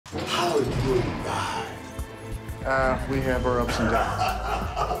good guy. We have our ups and downs.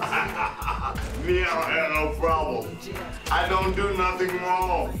 Me, I don't have no problem. I don't do nothing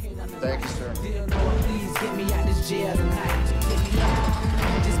wrong. Thank you, sir.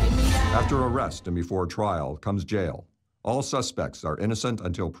 After arrest and before trial comes jail. All suspects are innocent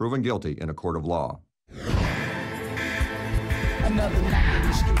until proven guilty in a court of law. Another night in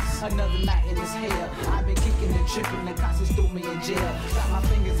the streets, another night in this hell. I've been kicking and tripping, the cops threw me in jail. Got my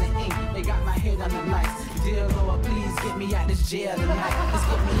fingers in ink, they got my head on the lights. Dear Lord, please get me out this jail tonight. Just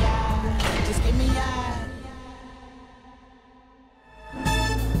get me out, just get me out.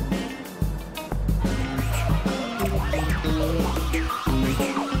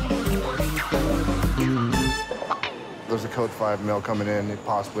 There's a code 5 male coming in,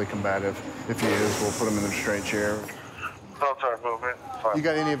 possibly combative. If he is, we'll put him in the restraint chair. Movement. You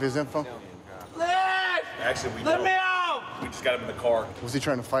got any of his info? Actually, we Let don't. me out! We just got him in the car. Was he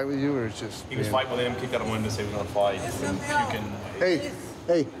trying to fight with you, or just... He was fighting with him, kicked out a window, said he was gonna fight. Hey,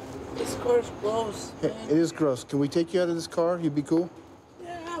 hey. This car's closed. Hey, it is gross. Can we take you out of this car? You'd be cool?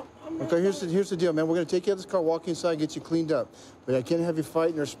 Yeah, Okay, here's the deal, man. We're gonna take you out of this car, walk inside, get you cleaned up. But I can't have you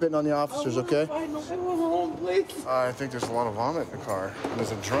fighting or spitting on the officers, okay? I want home, please. I think there's a lot of vomit in the car. And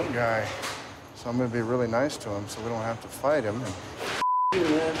there's a drunk guy. So I'm gonna be really nice to him so we don't have to fight him. You,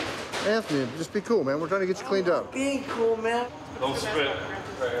 man. Anthony, just be cool, man. We're trying to get you cleaned up. Being cool, man. Don't spit.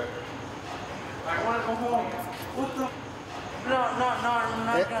 I want to go home. What the? No, I'm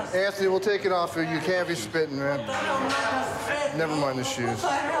not gonna spit. Anthony, we'll take it off you. You can't be spitting, man. I'm not gonna spit. Never mind the shoes. What the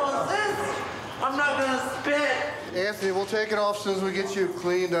hell is this? I'm not gonna spit. Anthony, we'll take it off as soon as we get you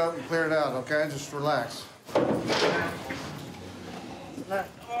cleaned up and cleared out, okay? Just relax.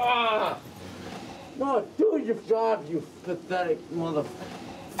 No, do your job, you pathetic motherfucker.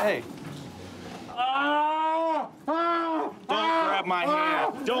 Hey. Don't grab my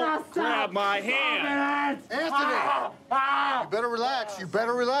hand. Don't grab my hand. Anthony! You better relax. You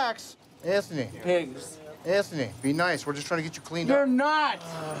better relax. Anthony. Pigs. Anthony, be nice. We're just trying to get you cleaned You're up. not.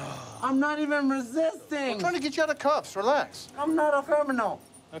 I'm not even resisting. We're trying to get you out of cuffs. Relax. I'm not a criminal.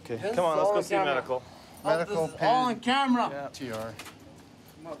 Okay, This come on, is let's all go see camera. medical. Medical, This is all on camera. Yeah. TR.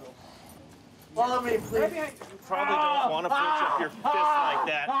 Follow me, please. Probably don't want to put up your fist like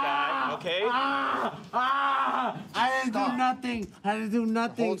that, guy, okay? I didn't do nothing. I didn't do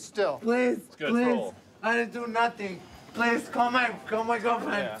nothing. Hold still. Please, Good please. roll. I didn't do nothing. Please, call my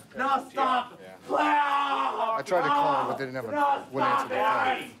girlfriend. Yeah. No, stop. I tried to call her, but they wouldn't answer the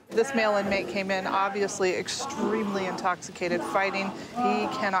phone. This male inmate came in obviously extremely intoxicated, fighting. He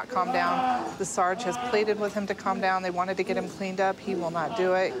cannot calm down. The Sarge has pleaded with him to calm down. They wanted to get him cleaned up. He will not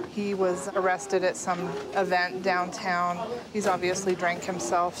do it. He was arrested at some event downtown. He's obviously drank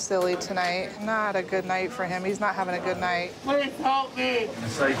himself silly tonight. Not a good night for him. He's not having a good night. Please help me. The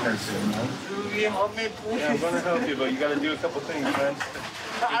psych nurse here, man. Will you help me, please? Yeah, I'm gonna help you, but you gotta do a couple things, man.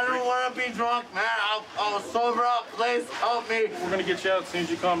 I don't want to be drunk, man. I'll sober up. Please help me. We're gonna get you out as soon as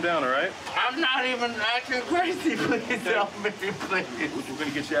you calm down, all right? I'm not even acting crazy. Please help me, please. We're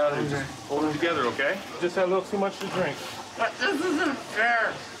gonna get you out and just hold it together, okay? Just had a little too much to drink. But this isn't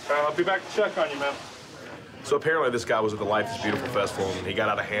fair. I'll be back to check on you, man. So apparently this guy was at the Life is Beautiful festival, and he got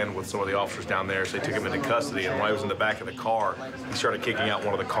out of hand with some of the officers down there, so they took him into custody, and while he was in the back of the car, he started kicking out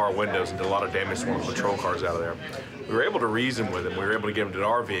one of the car windows and did a lot of damage to one of the patrol cars out of there. We were able to reason with him. We were able to get him to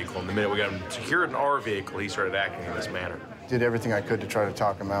our vehicle, and the minute we got him secured in our vehicle, he started acting in this manner. Did everything I could to try to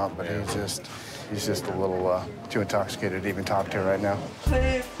talk him out, but he's just a little too intoxicated to even talk to right now.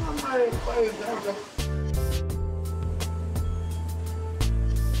 Please, somebody, please help me.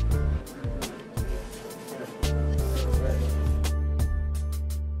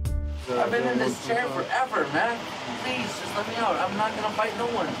 I've been in this chair forever, man. Please, just let me out. I'm not gonna fight no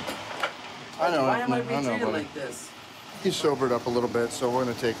one. I know. Why am I I being know, treated buddy. like this? He's sobered up a little bit, so we're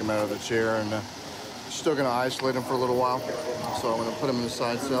going to take him out of the chair and still going to isolate him for a little while. So I'm going to put him in the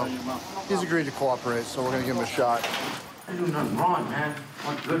side cell. He's agreed to cooperate, so we're going to give him a shot. I do nothing wrong, man.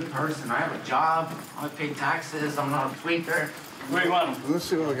 I'm a good person. I have a job. I pay taxes. I'm not a tweaker. Where you want him? Let's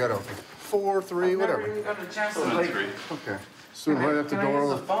see what we got open. 4, 3, whatever. Never even got a chance to like. Okay. Soon, Can I- right at the can I door.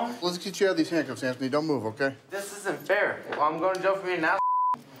 use the phone? Let's get you out of these handcuffs, Anthony. Don't move, okay? This isn't fair. Well, I'm going to jail for being now.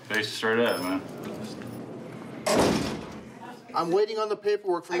 Face straight up, man. I'm waiting on the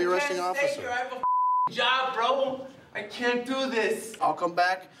paperwork from the arresting I officer. have a job, bro. I can't do this. I'll come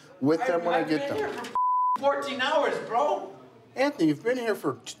back with them when I get I've been them. here for 14 hours, bro. Anthony, you've been here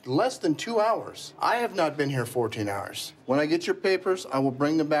for less than 2 hours. I have not been here 14 hours. When I get your papers, I will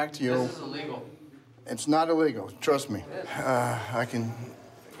bring them back to you. This is illegal. It's not illegal, trust me. I can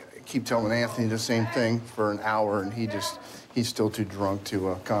keep telling Anthony the same thing for an hour, and he He's still too drunk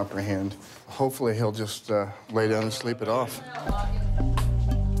to comprehend. Hopefully he'll just lay down and sleep it off.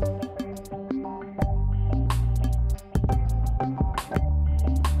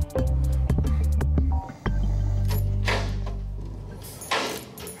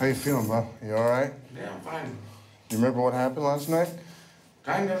 How you feeling, bud? You all right? Yeah, I'm fine. You remember what happened last night?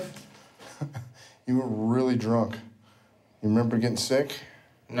 Kind of. You were really drunk. You remember getting sick?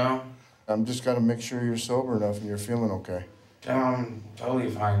 No. I'm just gotta make sure you're sober enough and you're feeling okay.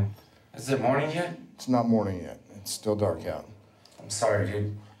 Totally fine. Is it morning yet? It's not morning yet. It's still dark out. I'm sorry,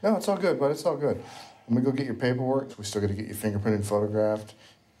 dude. No, it's all good, bud. It's all good. Let me go get your paperwork. We still gotta get your fingerprinted photographed.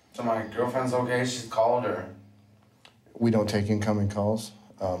 So my girlfriend's okay? She's called, or? We don't take incoming calls.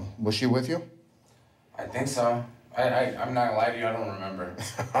 Was she with you? I think so. I'm not gonna lie to you, I don't remember.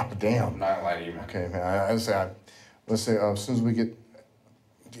 Oh, damn. I'm not gonna lie to you, man. Okay, man. Let's say as soon as we get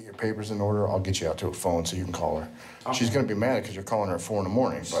your papers in order, I'll get you out to a phone so you can call her. Okay. She's gonna be mad because you're calling her at 4 in the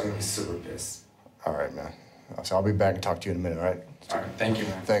morning. She's gonna be super pissed. All right, man. So I'll be back and talk to you in a minute, all right? All right, thank you,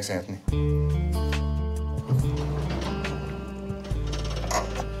 man. Thanks, Anthony.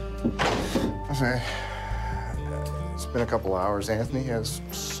 Okay. It's been a couple hours. Anthony has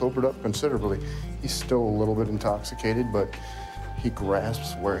sobered up considerably. He's still a little bit intoxicated, but he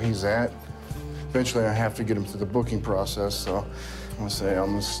grasps where he's at. Eventually, I have to get him through the booking process, so I'm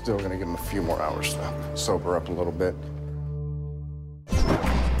still gonna give him a few more hours to sober up a little bit.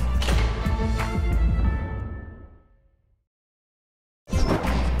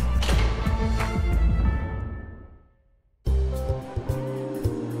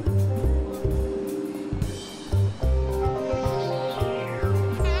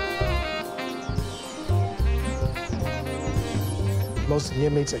 Most of the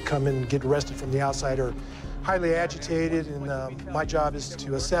inmates that come in and get arrested from the outside are highly agitated, and my job is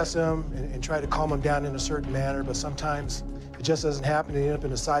to assess them and try to calm them down in a certain manner, but sometimes it just doesn't happen. They end up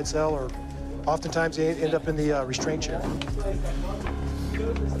in a side cell, or oftentimes they end up in the restraint chair.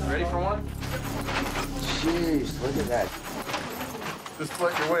 Ready for one? Jeez, look at that. Just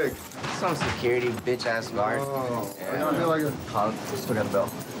like your wig. Some security bitch-ass guard. Oh, yeah. I feel like a... Punk, just put that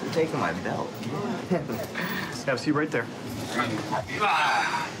belt. You're taking my belt. Have a seat right there.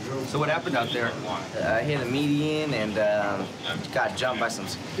 So what happened out there? I hit a median and got jumped by some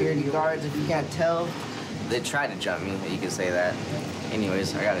security guards, if you can't tell. They tried to jump me, you could say that.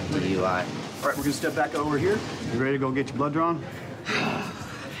 Anyways, I got a DUI. All right, we're gonna step back over here. You ready to go get your blood drawn?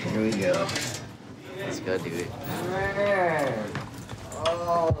 Here we go. Let's go do it.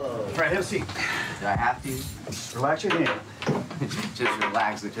 Oh. All right, have a seat. Do I have to? Relax your hand. Just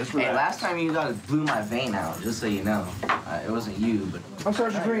relax. Just relax. Hey, last time you guys blew my vein out, just so you know. It wasn't you, but... I'm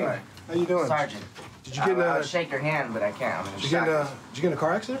Sergeant Green. How you doing? Sergeant. Did you get I'll shake your hand, but I can't. Did you get in a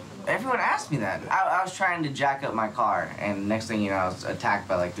car accident? Everyone asked me that. I was trying to jack up my car, and next thing you know, I was attacked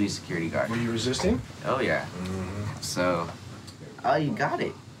by like 3 security guards. Were you resisting? Oh, yeah. So, oh, you got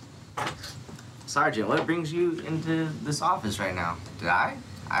it. Sergeant, what brings you into this office right now? Did I?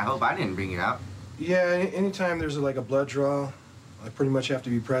 I hope I didn't bring you out. Yeah, anytime there's like a blood draw, I pretty much have to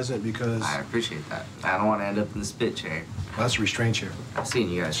be present because... I appreciate that. I don't want to end up in the spit chair. Well, that's a restraint chair. I've seen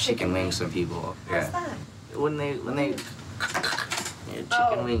you guys chicken wing some people. What's that? When they yeah,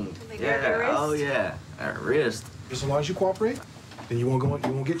 chicken winged. Yeah. Oh yeah. At wrist. As long as you cooperate, then you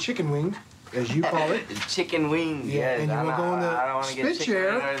won't get chicken winged, as you call it. Chicken winged. Yeah. And you won't go in the I don't want to get spit chicken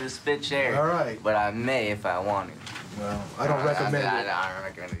chair. winged or the spit chair. All right. But I may if I want to. Well, I don't recommend it. I don't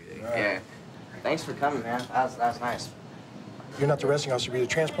recommend it. Right. Yeah. Thanks for coming, man. That's nice. You're not the arresting officer, you're the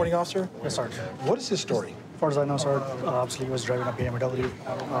transporting officer? Yes, sir. What is his story? As far as I know, sir, obviously he was driving a BMW.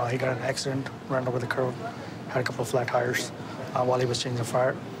 He got in an accident, ran over the curb, had a couple of flat tires. While he was changing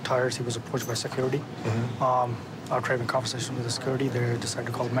the tires, he was approached by security. After having a conversation with the security, they decided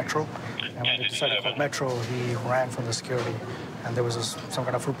to call Metro. And when they decided to call Metro, he ran from the security. And there was some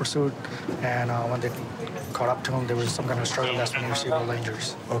kind of foot pursuit. And when they caught up to him, there was some kind of struggle. That's when he received all the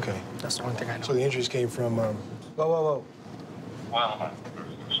injuries. Okay. That's the only thing I know. So the injuries came from, whoa. I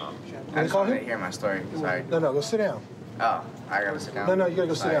just wanted to hear my story. Sorry. No, go sit down. Oh, I gotta sit down. No, you gotta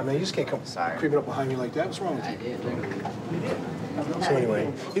go sit down, man. You just can't come creeping up behind me like that. What's wrong with you? So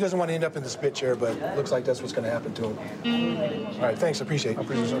anyway, he doesn't want to end up in the spit chair, but looks like that's what's going to happen to him. All right, thanks. I appreciate it.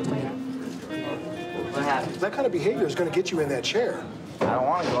 What happened? That kind of behavior is going to get you in that chair. I don't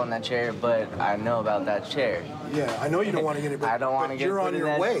want to go in that chair, but I know about that chair. Yeah, I know you don't want to get it, but, I don't want to get you're on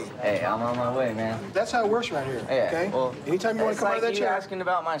your way. Hey, I'm on my way, man. That's how it works around here, Yeah, okay? Well, anytime you want to come out of that chair... You're asking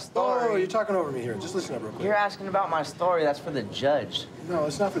about my story. Oh, you're talking over me here. Just listen up real quick. You're asking about my story. That's for the judge. No,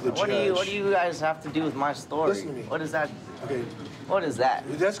 it's not for the judge. What do you guys have to do with my story? Listen to me. What is that? Okay. What is that?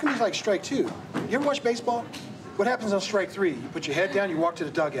 That's going to be like strike 2. You ever watch baseball? What happens on strike 3? You put your head down, you walk to the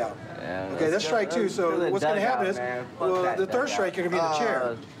dugout. Okay, that's strike 2. So what's going to happen is, well, the third strike, you're going to be in the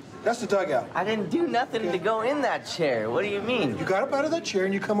chair. That's the dugout. I didn't do nothing to go in that chair. What do you mean? You got up out of that chair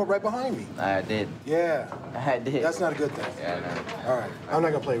and you come up right behind me. I did. Yeah. I did. That's not a good thing. Yeah, no. All right. I'm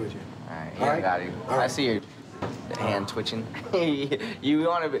not going to play with you. All right. Yeah, I got you. I see your hand twitching. You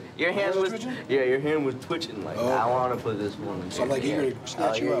want to? Your hand was. Twitching? Yeah, your hand was twitching. Like I want to put this one. So I'm like eager to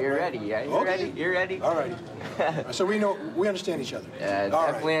snatch you up. You're right? ready. Yeah. You're ready. You're ready. All right. So we understand each other. Yeah,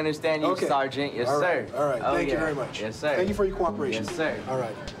 definitely understand you, Sergeant. Yes, sir. All right. Oh, Thank you very much. Yes, sir. Thank you for your cooperation. Yes, sir. All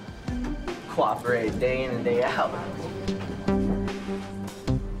right. Cooperate day in and day out.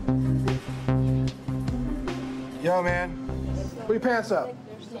 Yo, man. Put your pants up.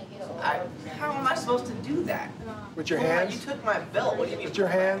 How am I supposed to do that? With your hands? You took my belt. What do you mean? With your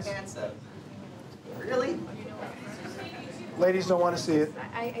hands? Up? Really? Ladies don't want to see it.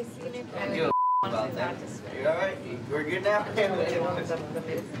 I seen it. About that. You all right? We're good now?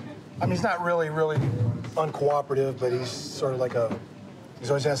 I mean, he's not really uncooperative, but he's sort of like he's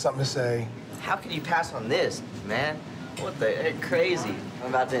always has something to say. How could you pass on this, man? What the heck? Crazy. I'm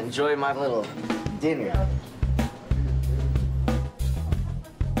about to enjoy my little dinner.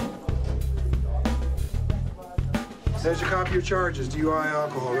 There's your copy of your charges, DUI,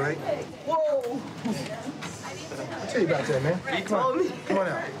 alcohol, right? Whoa! I'll tell you about that, man. You told me. Come on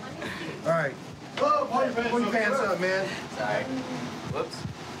out. All right. Pull your pants up, man. Sorry. Whoops.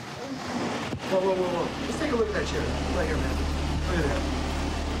 Whoa. Let's take a look at that chair. Right here, man. Look at that.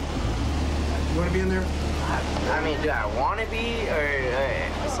 You want to be in there? I mean, do I want to be, or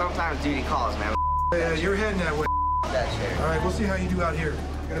sometimes duty calls, man? Yeah, you're heading that way. That chair. All right, we'll see how you do out here.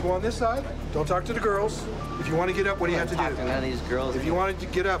 You're gonna go on this side. Don't talk to the girls. If you want to get up, what do you have to do? Talk to none of these girls. If you wanted to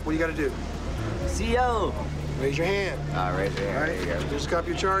get up, what do you got to do? CO. Raise your hand. Raise your hand. All right. There you go. Just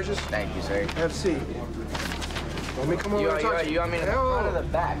copy your charges. Thank you, sir. Have a seat. Let me come over and talk to you. You want me to the front or the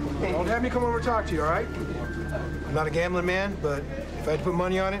back? Don't have me come over and talk to you, all right? I'm not a gambling man, but if I had to put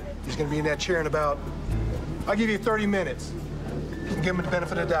money on it, he's gonna be in that chair in about, I'll give you 30 minutes. You can give him the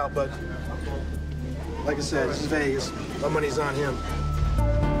benefit of the doubt, but like I said, this is Vegas. My money's on him.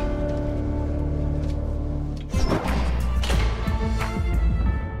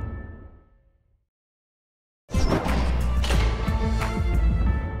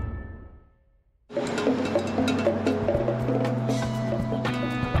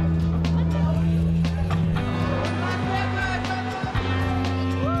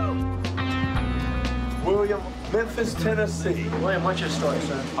 Memphis, Tennessee. William, what's your story,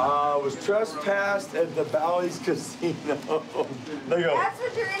 sir? I was trespassed at the Bally's Casino. They go, That's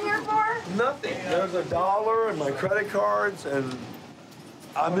what you're in here for? nothing. There's $1 and my credit cards, and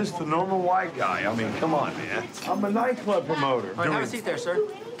I'm just a normal white guy. I mean, come on, man. I'm a nightclub promoter. All right, have a seat there, sir.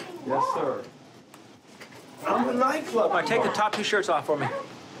 Yes, sir. I'm a nightclub All right, take the top 2 shirts off for me.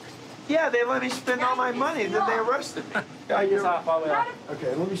 Yeah, they let me spend all my money, then they arrested me. Take this off all the way off.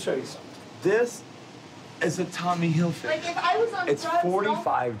 Okay, let me show you something. This is a Tommy Hilfiger. Like if I was on It's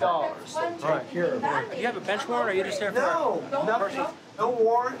 $45. All right, here. Do you have a bench warrant, or are you just here for No, nothing. No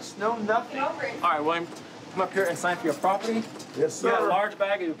warrants, no nothing. All right, William, come up here and sign for your property. Yes, sir. You got a large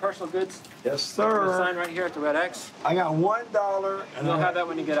bag of your personal goods. Yes, You sir. sign right here at the red X. I got $1 and You'll I have that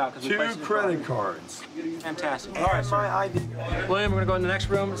when you get out. 'Cause we 2 placed it in credit front cards. of you. Fantastic. All And right, sir. my ID. William, we're gonna go in the next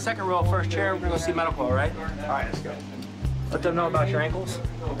room, second row, first chair. We're gonna go see medical, all right? All right, let's go. Let them know about your ankles.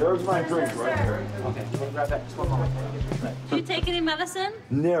 There's my drink right there. Okay, we'll grab that. Just one moment. Do you take any medicine?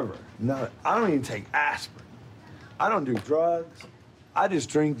 Never. No, I don't even take aspirin. I don't do drugs. I just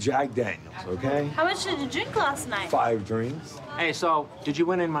drink Jack Daniels, okay? How much did you drink last night? 5 drinks. Hey, so did you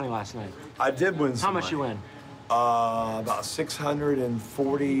win any money last night? I did win some How much money. you win? About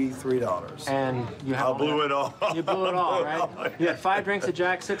 $643. And you have I blew it all. You blew it all, right? You had 5 drinks of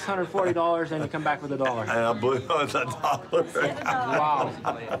Jack, $640, and you come back with $1. And I blew $1. Wow.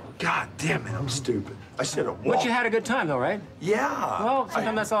 God damn it, I'm stupid. I should have walked. But you had a good time, though, right? Yeah. Well,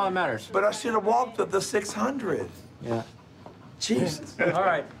 sometimes that's all that matters. But I should have walked up the 600. Yeah. Jesus. All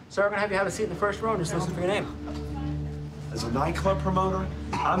right. So we're going to have you have a seat in the first row and just listen for your name. As a nightclub promoter,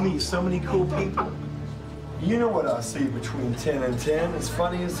 I meet so many cool people. You know what I see between 10 and 10? It's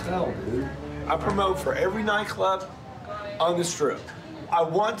funny as hell, dude. I promote for every nightclub on the Strip. I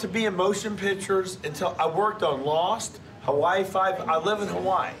want to be in motion pictures until I worked on Lost, Hawaii 5. I live in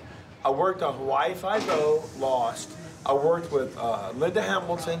Hawaii. I worked on Hawaii 5-0, Lost. I worked with Linda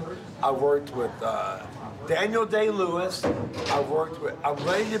Hamilton. I worked with Daniel Day-Lewis. I'm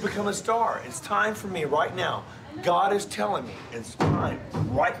ready to become a star. It's time for me right now. God is telling me it's time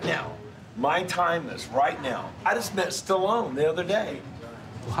right now. My time is right now. I just met Stallone the other day.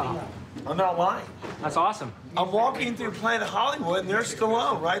 Wow. I'm not lying. That's awesome. I'm walking through Planet Hollywood, and there's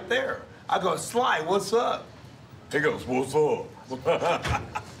Stallone right there. I go, Sly, what's up? He goes, what's up?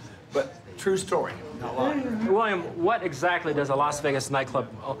 But true story, not lying. William, what exactly does a Las Vegas nightclub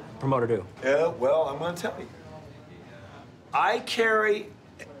promoter do? Yeah, well, I'm going to tell you. I carry,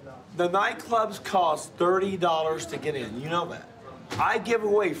 the nightclubs cost $30 to get in. You know that. I give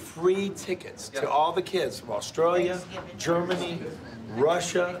away free tickets to all the kids from Australia, Germany,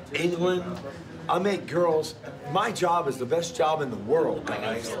 Russia, England. I make girls, my job is the best job in the world,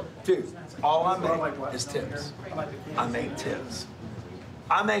 guys. Dude, all I make is tips. I make tips.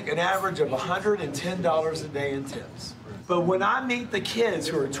 I make an average of $110 a day in tips. But when I meet the kids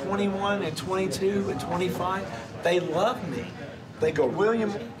who are 21 and 22 and 25, they love me. They go,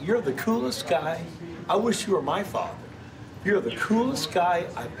 William, you're the coolest guy. I wish you were my father. You're the coolest guy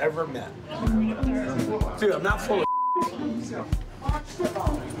I've ever met. Dude, I'm not full of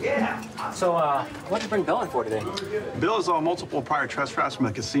Yeah. So, what'd you bring Bill in for today? Bill is on multiple prior trespass from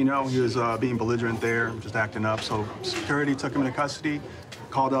the casino. He was being belligerent there, just acting up. So security took him into custody,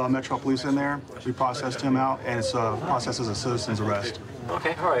 called Metro Police in there. We processed him out, and it's processed as a citizen's arrest.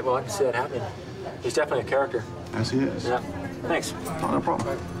 Okay, all right. Well, I can see that happening. He's definitely a character. Yes, he is. Yeah. Thanks. No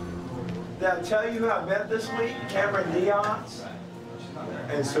problem. Did I tell you who I met this week? Cameron Diaz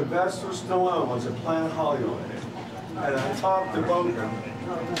and Sylvester Stallone was at Planet Hollywood. And I talked to both of them.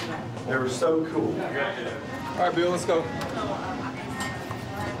 They were so cool. All right, Bill, let's go.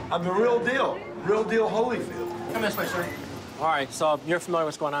 I'm the real deal Holyfield. Come this way, sir. All right, so you're familiar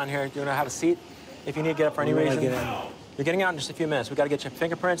with what's going on here. You're gonna have a seat. If you need to get up for any reason, you're getting out in just a few minutes. We got to get your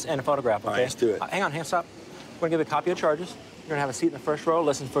fingerprints and a photograph, okay? All right, let's do it. Hang on, stop. We're gonna give you a copy of charges. You're gonna have a seat in the first row,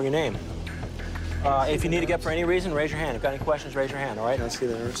 listen for your name. If you need to get up for any reason, raise your hand. If you've got any questions, raise your hand, all right? Let's see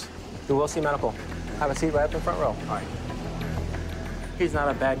the nurse. You will see medical. Have a seat right up in the front row. All right. He's not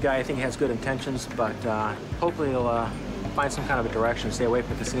a bad guy. I think he has good intentions, but hopefully he'll find some kind of a direction, stay away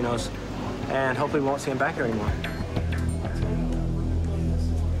from the casinos, and hopefully we won't see him back here anymore.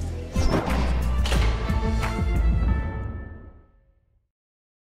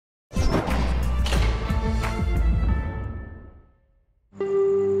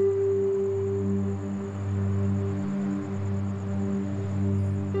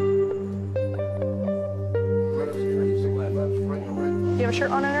 You have a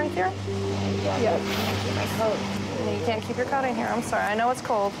shirt on underneath here? Yeah. My coat. No, you can't keep your coat in here. I'm sorry. I know it's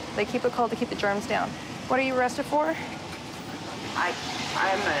cold. They keep it cold to keep the germs down. What are you arrested for? I'm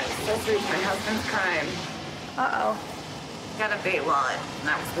an accessory to my husband's crime. Uh-oh. Got a bait wallet, and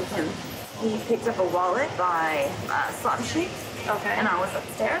I was with him. He picked up a wallet by slot machines. Okay. And I was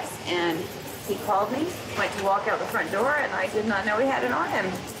upstairs, and he called me, went to walk out the front door, and I did not know he had it on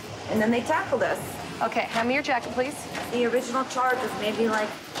him. And then they tackled us. Okay, hand me your jacket, please. The original charge was maybe like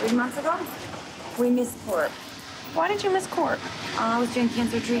 3 months ago. We missed court. Why did you miss court? I was doing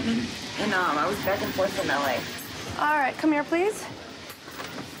cancer treatment, and I was back and forth from LA. All right, come here, please.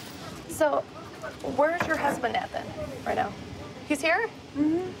 So, where's your husband at then, right now? He's here?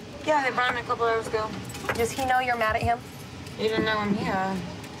 Mm-hmm. Yeah, they brought him a couple hours ago. Does he know you're mad at him? You didn't know him here.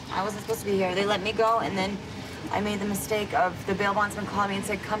 I wasn't supposed to be here. They let me go, and then I made the mistake of the bail bondsman calling me and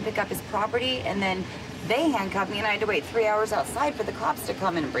said, come pick up his property, and then they handcuffed me, and I had to wait 3 hours outside for the cops to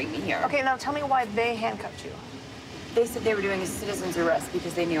come in and bring me here. Okay, now tell me why they handcuffed you. They said they were doing a citizen's arrest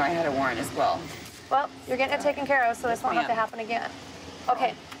because they knew I had a warrant as well. Well, you're getting it taken care of, so this won't have to happen again.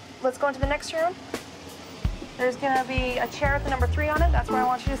 Okay, let's go into the next room. There's gonna be a chair with the number 3 on it. That's where I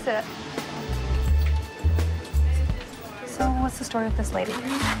want you to sit. So what's the story with this lady?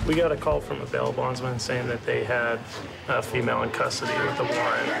 We got a call from a bail bondsman saying that they had a female in custody with a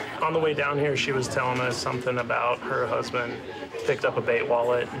warrant. On the way down here, she was telling us something about her husband picked up a bait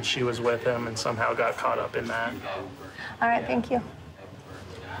wallet and she was with him and somehow got caught up in that. All right, thank you.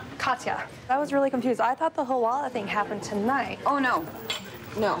 Katya, I was really confused. I thought the whole wallet thing happened tonight. Oh, no.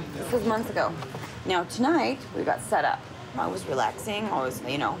 No, this was months ago. Now, tonight, we got set up. I was relaxing. I was,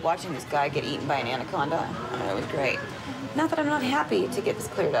 watching this guy get eaten by an anaconda. And it was great. Not that I'm not happy to get this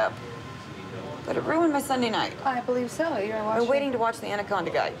cleared up, but it ruined my Sunday night. I believe so. You were watching. We're waiting to watch the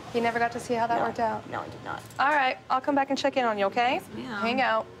anaconda guy. You never got to see how that worked out? No, I did not. All right, I'll come back and check in on you, okay? Yes, ma'am. Hang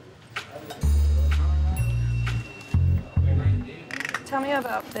out. Tell me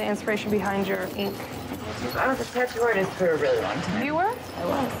about the inspiration behind your ink. I was a tattoo artist for a really long time. You were? I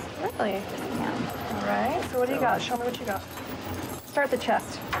was. Really? Yeah. All right, so what do you got? Show me what you got. Start at the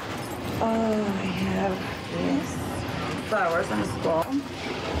chest. Oh, I have this. Flowers on a skull.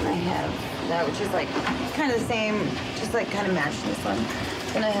 I have that, which is like kind of the same, just like kind of matching this one.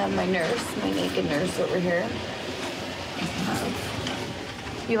 Then I have my nurse, my naked nurse over here. I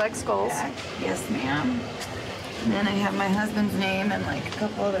have You like skulls? Yes, ma'am. And then I have my husband's name and like a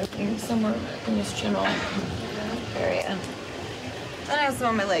couple other things somewhere in this general area. And I have some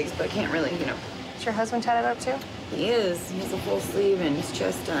on my legs, but I can't really, you know. Is your husband tatted up too? He is. He has a full sleeve and his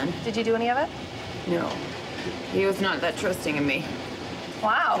chest done. Did you do any of it? No. He was not that trusting of me.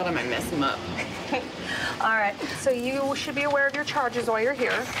 Wow. Thought I might mess him up. All right, so you should be aware of your charges while you're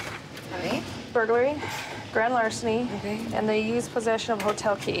here. All right. Burglary, grand larceny, and the used possession of a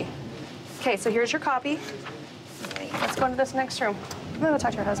hotel key. Okay, so here's your copy. Let's go into this next room. I'm gonna go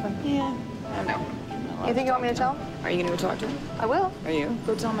talk to your husband. Yeah. I know. You think you want me to tell him? Are you gonna go talk to him? I will. Are you?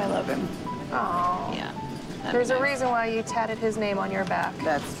 Go tell him I love him. Oh. Yeah. There's a reason why you tatted his name on your back.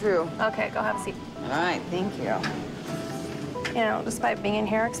 That's true. Okay, go have a seat. All right, thank you. You know, despite being in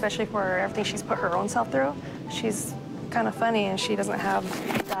here, especially for everything she's put her own self through, she's kind of funny and she doesn't have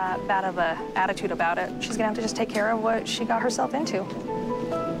that bad of a attitude about it. She's gonna have to just take care of what she got herself into.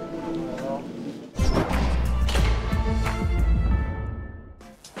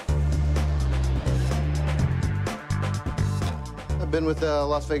 I've been with the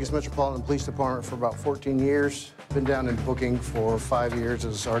Las Vegas Metropolitan Police Department for about 14 years. Been down in booking for 5 years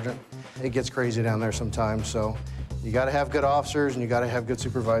as a sergeant. It gets crazy down there sometimes, so you gotta have good officers and you gotta have good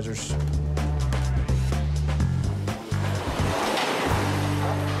supervisors.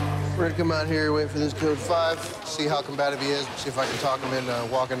 We're gonna come out here, wait for this code 5, see how combative he is, see if I can talk him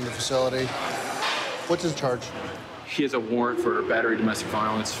into walking into the facility. What's his charge? He has a warrant for battery domestic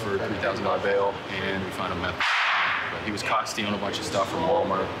violence for $3,000 bail, and we found him meth. But he was caught stealing a bunch of stuff from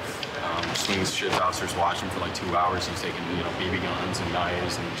Walmart. Swings shift officers watched him for like 2 hours. He's taking, you know, BB guns and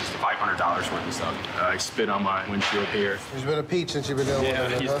knives and just $500 worth of stuff. I spit on my windshield here. He's been a peach since you've been dealing with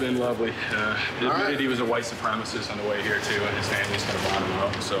him. Yeah, he's been lovely. He admitted he was a white supremacist on the way here too, and his family's gonna bond him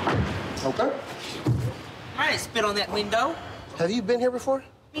up. So. Okay. I didn't spit on that window. Have you been here before?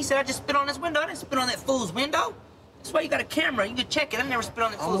 He said I just spit on this window. I didn't spit on that fool's window. That's why you got a camera. You can check it. I never spit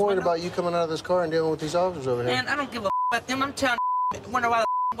on that fool's window. I'm worried about you coming out of this car and dealing with these officers over here. Man, I don't give a about them. I'm telling you, I wonder why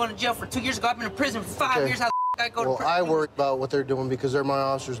I'm going to jail for 2 years ago. I've been in prison for 5 years. How the I go to prison? I worry about what they're doing because they're my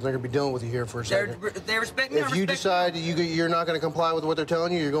officers and they're going to be dealing with you here for a second. They respect me. If you decide you're not going to comply with what they're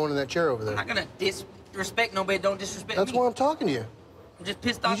telling you, you're going in that chair over there. I'm not going to disrespect nobody. Don't disrespect me. That's why I'm talking to you. I'm just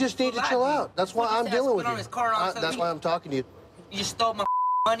pissed off. You just need to chill out. That's why I'm dealing with you. That's why I'm talking to you. You just stole my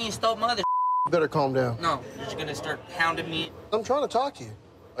money and stole my other. You better calm down. No, you're just gonna start hounding me. I'm trying to talk to you.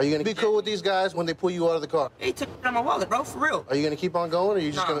 Are you gonna be cool with these guys when they pull you out of the car? He took it out of my wallet, bro, for real. Are you gonna keep on going, or are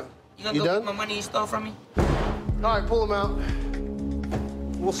you just gonna? You gonna go done? get my money you stole from me? All right, pull him out.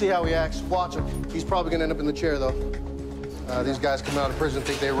 We'll see how he acts. Watch him. He's probably gonna end up in the chair, though. These guys come out of prison,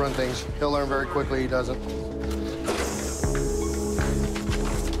 think they run things. He'll learn very quickly. He doesn't.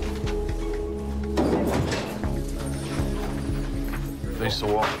 Face the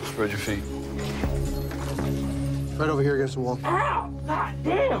wall. Spread your feet. Right over here against the wall. Ow! God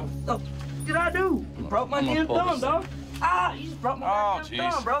damn! What did I do? You broke my damn thumb, dog. Ah! You just broke my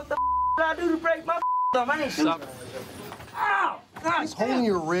damn thumb, bro. What the did I do to break my thumb? I didn't shoot. Ow! God, he's holding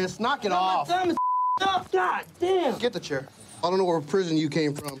your wrist. Knock it off. My thumb is up. God damn! Get the chair. I don't know where prison you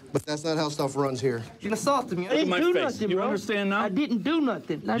came from, but that's not how stuff runs here. You assaulted me. I didn't do nothing, bro. You understand now? I didn't do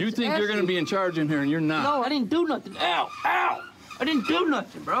nothing. You think you're going to be in charge in here, and you're not. No, I didn't do nothing. Ow! Ow! I didn't do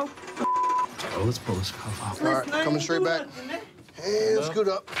nothing, bro. Oh, let's pull this cuff off. All right, coming straight back. And scoot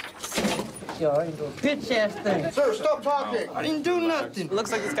up. Yo, I ain't doing bitch ass thing. Sir, stop talking. I didn't do nothing. It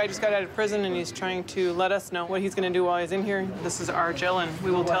looks like this guy just got out of prison and he's trying to let us know what he's going to do while he's in here. This is our jail and we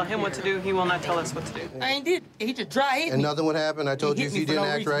will tell him what to do. He will not tell us what to do. I ain't did. He just dry hit me. And nothing would happen. I told you if you didn't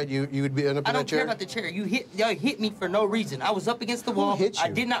act right, you would be end up in that chair. I don't care about the chair. Y'all hit me for no reason. I was up against the wall. Who hit you? I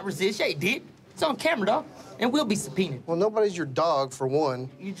did not resist. Yeah, he did. It's on camera, dog. And we'll be subpoenaed. Well, nobody's your dog, for one.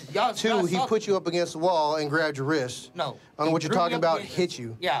 Two, he put you up against the wall and grabbed your wrist. No. I don't know what you're talking about, hit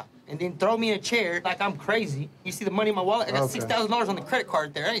you. Yeah, and then throw me in a chair like I'm crazy. You see the money in my wallet? I got Okay. $6,000 on the credit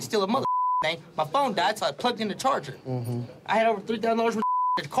card there. I didn't steal a mother thing. My phone died, so I plugged in the charger. I had over $3,000 worth of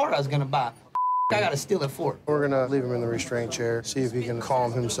the car I was gonna buy. I gotta steal it for. We're gonna leave him in the restraint chair, see if he can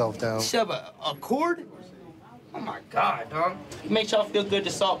calm himself down. Shove a cord? Oh my God, dog. Makes y'all feel good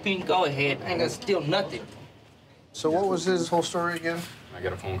to salt peen, go ahead. I ain't gonna steal nothing. So what was his whole story again? I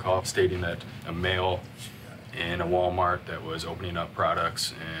got a phone call stating that a male in a Walmart that was opening up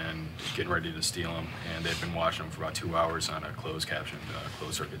products and getting ready to steal them, and they'd been watching them for about 2 hours on a closed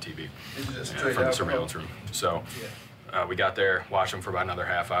circuit TV from the surveillance room. So we got there, watched him for about another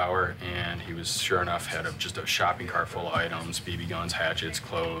half hour, and he was, sure enough, had just a shopping cart full of items, BB guns, hatchets,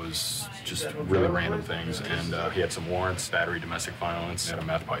 clothes, just really random things. And he had some warrants, battery, domestic violence, had a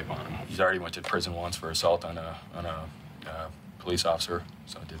meth pipe on him. He's already went to prison once for assault on a police officer,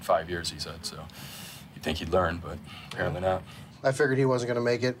 so I did 5 years, he said. So you'd think he'd learn, but apparently not. I figured he wasn't going to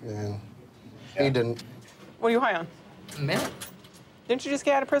make it, and he didn't. What are you high on? Meth. Didn't you just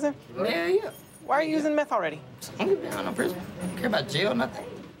get out of prison? Yeah. Why are you using meth already? I don't care about prison. I don't care about jail, nothing.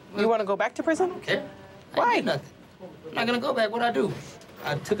 You want to go back to prison? I don't care. Why? I did nothing. I'm not gonna go back. What'd I do?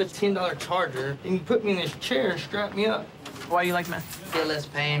 I took a $10 charger, and you put me in this chair and strapped me up. Why do you like meth? Feel less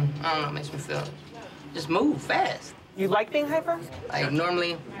pain. I don't know, it makes me feel. Just move fast. You like being hyper? Like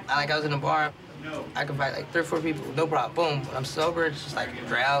normally, I was in a bar, I could fight like 3 or 4 people, no problem, boom. When I'm sober, it's just like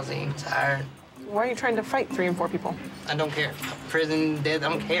drowsy, tired. Why are you trying to fight 3 and 4 people? I don't care. Prison, death, I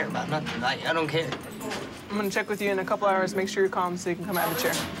don't care about nothing. Like, I don't care. I'm gonna check with you in a couple hours, make sure you're calm so you can come out of the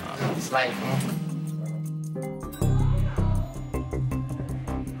chair. It's life, man.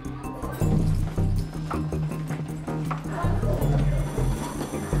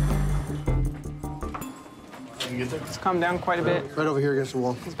 It's calmed down quite a bit. Right over here against the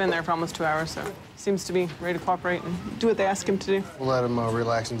wall. He's been there for almost 2 hours, so seems to be ready to cooperate and do what they ask him to do. We'll let him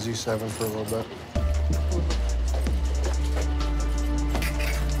relax in Z7 for a little bit.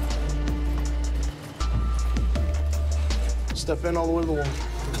 Step in all the way to the wall.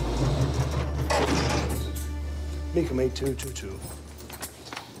 Meekum 8222.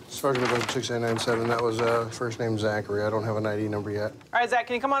 Sergeant of 6897, that was first name Zachary. I don't have an ID number yet. All right, Zach,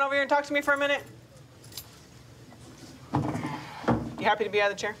 can you come on over here and talk to me for a minute? You happy to be out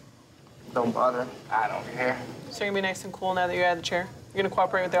of the chair? Don't bother. I don't care. So you're gonna be nice and cool now that you're out of the chair? You're gonna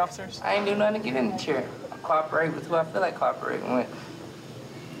cooperate with the officers? I ain't do nothing to get in the chair. I cooperate with who I feel like cooperating with.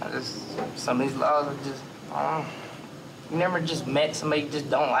 Some of these laws are just, I don't know. You never just met somebody you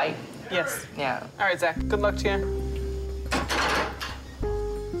just don't like? Yes. Yeah. All right, Zach, good luck to you.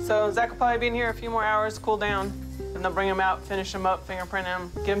 So Zach will probably be in here a few more hours, cool down, and they'll bring him out, finish him up, fingerprint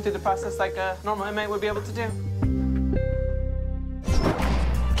him, get him through the process like a normal inmate would be able to do.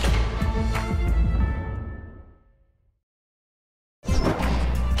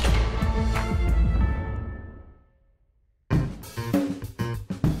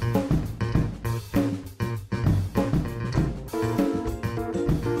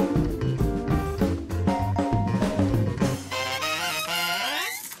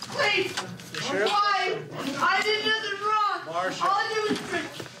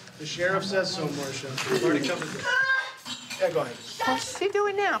 The sheriff says so, Marcia. We've already come to this. Yeah, go ahead. What's she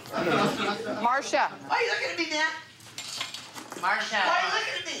doing now? Marcia. Why are you looking at me, man? Marcia. Why are you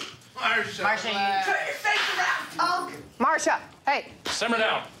looking at me? Marcia, Turn your face around, punk. Marcia, hey. Simmer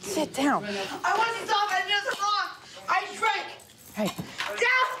down. Sit down. I wasn't talking. I did nothing wrong. I drank. Hey.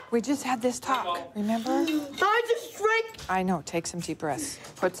 Down. We just had this talk, remember? I just drank. I know, take some deep breaths.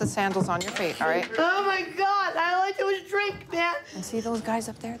 Put the sandals on your feet, all right? Oh, my God. All I did was drink, man. And see those guys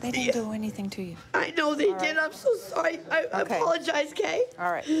up there? They didn't do anything to you. I know they did. I'm so sorry. I apologize, Kay.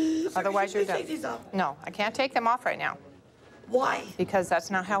 All right. Otherwise, you're done. Take these off. No, I can't take them off right now. Why? Because that's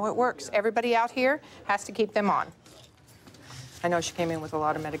not how it works. Everybody out here has to keep them on. I know she came in with a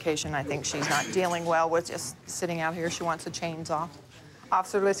lot of medication. I think she's not dealing well with just sitting out here. She wants the chains off.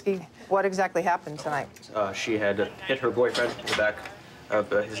 Officer Liskey, what exactly happened tonight? She had hit her boyfriend in the back of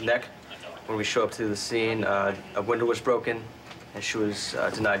his neck. When we show up to the scene, a window was broken, and she was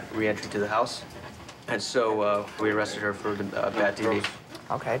denied re-entry to the house. And so we arrested her for bad TV.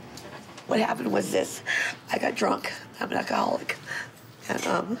 Okay. What happened was this. I got drunk. I'm an alcoholic.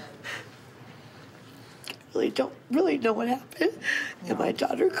 And, really don't really know what happened. And my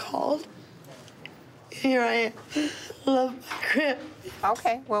daughter called. Here I am. Love my crib.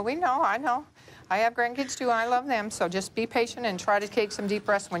 Okay, well, we know, I know. I have grandkids too, and I love them, so just be patient and try to take some deep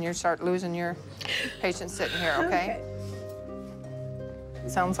breaths when you start losing your patience sitting here, okay?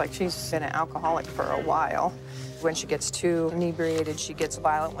 Sounds like she's been an alcoholic for a while. When she gets too inebriated, she gets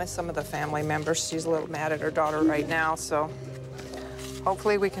violent with some of the family members. She's a little mad at her daughter right now, so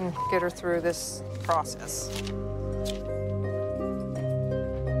hopefully we can get her through this process.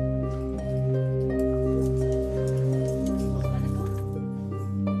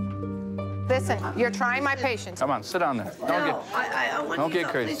 Listen, you're trying my patience. Come on, sit down there. Don't get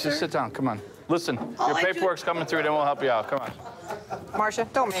crazy. Just sit down. Come on. Listen, your paperwork's coming through, then we'll help you out. Come on. Marcia,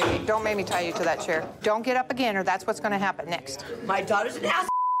 don't make me tie you to that chair. Don't get up again, or that's what's going to happen next. My daughter's an ass.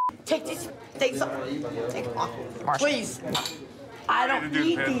 Take these things off. Take them off. Marcia. Please. I don't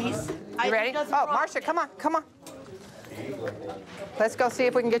need these. You ready? Oh, Marcia, come on, come on. Let's go see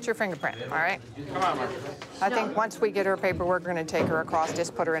if we can get your fingerprint, all right? Come on, Marcia. I think once we get her paperwork, we're going to take her across,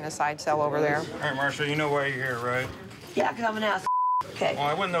 just put her in a side cell over there. All right, Marcia, you know why you're here, right? Yeah, because I'm an ass. Okay. Well,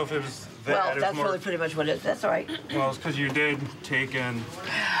 I wouldn't know if it was that. Well, that's really pretty much what it is. That's all right. Well, it's because you did take and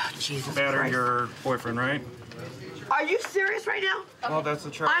batter your boyfriend, right? I Are you serious right now? Well, that's the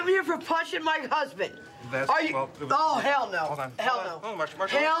charge. I'm here for punching my husband. Are you? Well, Oh, hell no. Hold on. Hell no. Hold on,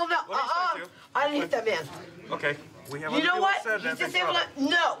 Marcia. Hell no. Let me explain to you. I didn't hit that man. Okay. We have You know other what? people that He's said disabled. that.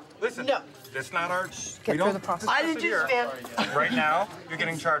 No. Listen. No. It's not our. Get through the process. I didn't do this, man. Right now, you're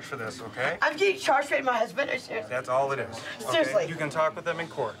getting charged for this, okay? I'm getting charged for hitting my husband. Are you serious? That's all it is. Okay? Seriously. You can talk with them in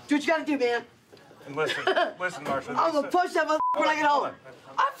court. Do what you gotta do, man. And listen, listen, Marcia. I'm gonna push that motherfucker when I get home.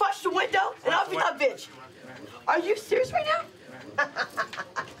 I'll punch the window and I'll be that bitch. Are you serious right now?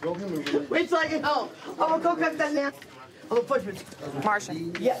 Wait till I get home. I'm gonna go grab that man. I'm gonna push him. Marcia.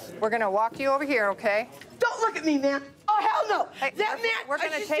 Yes. We're gonna walk you over here, okay? Don't look at me, man. Oh, hell no. Hey, That man, we're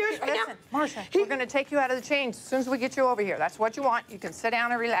gonna are you take serious you. right Listen, now? Marcia. We're gonna take you out of the chains as soon as we get you over here. That's what you want. You can sit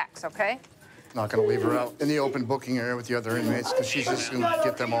down and relax, okay? Not gonna leave her out in the open booking area with the other inmates because she's just gonna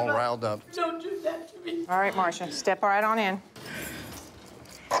get them all riled up. Don't do that to me. All right, Marcia. Step right on in.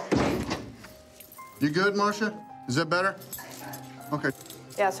 You good, Marcia? Is that better? Okay.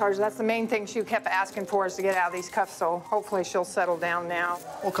 Yeah, Sergeant, that's the main thing she kept asking for is to get out of these cuffs, so hopefully she'll settle down now.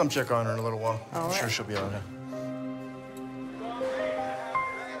 We'll come check on her in a little while. All I'm right. sure she'll be out here.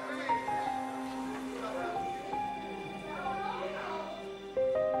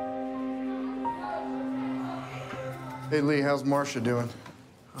 Hey, Lee, how's Marcia doing?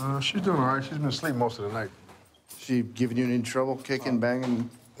 She's doing all right. She's been asleep most of the night. She giving you any trouble, kicking, banging?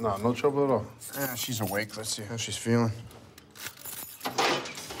 No, no trouble at all. Yeah, she's awake. Let's see how she's feeling.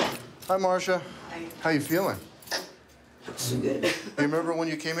 Hi, Marcia. Hi. How you feeling? So good. You remember when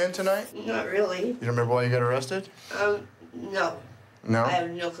you came in tonight? Not really. You don't remember why you got arrested? No. No? I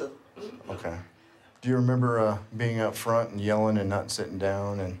have no clue. Okay. Do you remember being up front and yelling and not sitting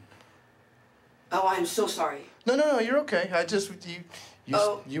down and? Oh, I'm so sorry. No, you're okay. I just,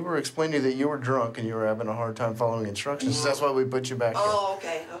 Oh. you were explaining that you were drunk and you were having a hard time following instructions. That's why we put you back Oh,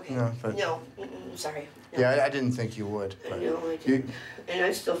 okay, okay. No, but- Sorry. here. Yeah, I didn't think you would. But No, I didn't. And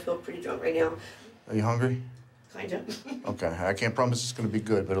I still feel pretty drunk right now. Are you hungry? Kind of. Okay. I can't promise it's going to be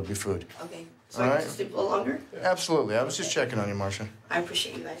good, but it'll be food. Okay. So All I right? can sleep a little longer? Absolutely. I was just checking on you, Marcia. I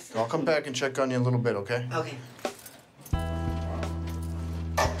appreciate you guys. I'll come back and check on you in a little bit, okay? Okay.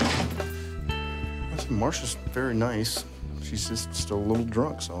 Marcia's very nice. She's just still a little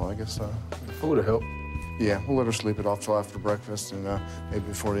drunk, so I guess the food will help. Yeah, we'll let her sleep it off till after breakfast, and maybe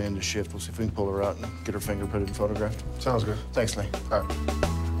before the end of shift, we'll see if we can pull her out and get her fingerprinted and photographed. Sounds good. Thanks, Lee. All right.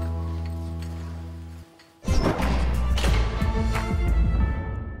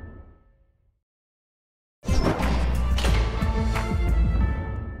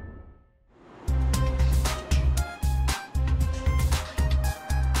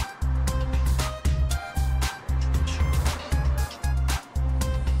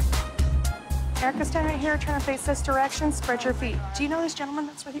 Erica, stand right here, turn to face this direction, spread your feet. Do you know this gentleman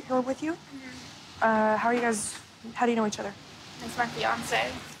that's here with you? How do you know each other? It's my fiance.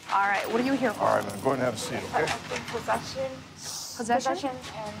 All right, what are you here for? All right, man. Go ahead and have a seat, okay? Possession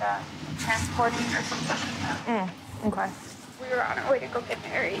and transporting or something. Okay. We were on our way to go get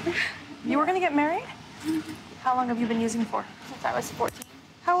married. You were gonna get married? How long have you been using for? Since I was 14.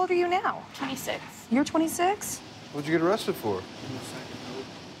 How old are you now? 26. You're 26? What'd you get arrested for?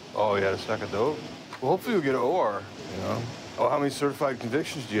 Oh, yeah, the second dope. Well, hopefully you'll get an OR, you know? Oh, how many certified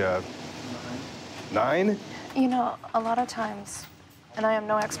convictions do you have? 9? You know, a lot of times, and I am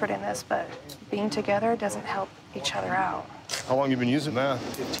no expert in this, but being together doesn't help each other out. How long you been using meth?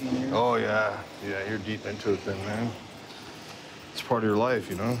 15 years. Oh, yeah. Yeah, you're deep into it then, man. It's part of your life,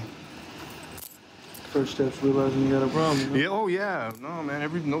 you know? First step's realizing you got a problem. Yeah, oh, yeah. No, man,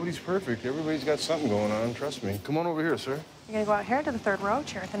 nobody's perfect. Everybody's got something going on, trust me. Come on over here, sir. You're gonna go out here to the third row,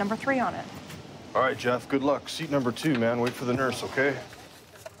 chair with the number 3 on it. All right, Jeff, good luck. Seat number 2, man. Wait for the nurse, okay?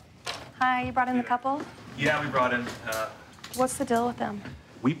 Hi, you brought in the couple? Yeah, we brought in. What's the deal with them?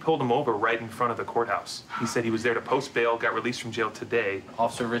 We pulled him over right in front of the courthouse. He said he was there to post bail, got released from jail today.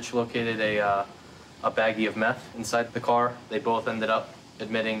 Officer Rich located a baggie of meth inside the car. They both ended up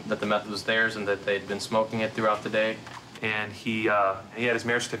admitting that the meth was theirs and that they'd been smoking it throughout the day. And he had his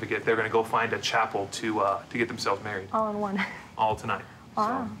marriage certificate. They're going to go find a chapel to get themselves married. All in one. All tonight.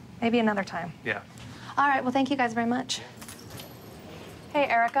 Wow. Maybe another time. Yeah. All right, well, thank you guys very much. Hey,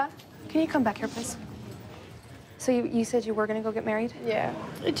 Erica, can you come back here, please? So you said you were gonna go get married? Yeah.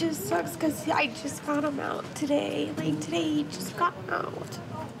 It just sucks because I just got him out today. Like, today he just got out.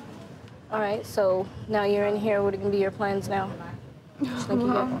 All right, so now you're in here. What are gonna be your plans now?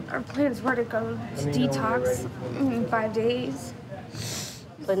 Well, our plans were to go to detox in 5 days.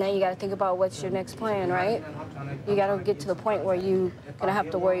 But now you gotta think about what's your next plan, right? You gotta get to the point where you're gonna have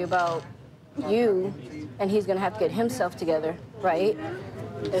to worry about you, and he's gonna have to get himself together, right?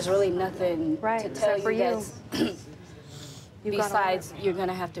 There's really nothing to tell except for you guys. Besides, you're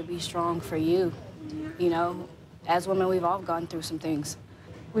gonna have to be strong for you. You know, as women, we've all gone through some things.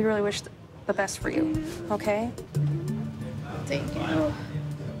 We really wish the best for you, okay? Thank you.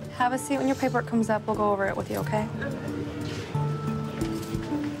 Have a seat. When your paperwork comes up, we'll go over it with you, okay?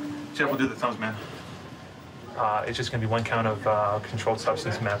 Jeff, we'll do the thumbs, man. It's just gonna be 1 count of controlled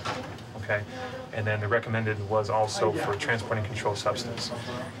substance meth, okay? And then the recommended was also for transporting controlled substance.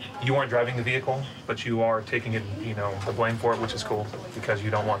 You aren't driving the vehicle, but you are taking it, you know, the blame for it, which is cool, because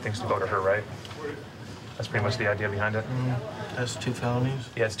you don't want things to go to her, right? That's pretty much the idea behind it. That's 2 felonies?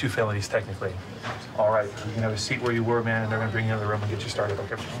 Yeah, it's 2 felonies technically. All right, you can have a seat where you were, man, and they're gonna bring you into the room and get you started,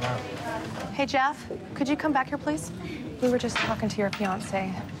 okay? Hey, Jeff, could you come back here, please? We were just talking to your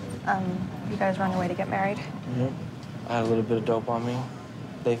fiance. You guys were on your way to get married. Yep. I had a little bit of dope on me.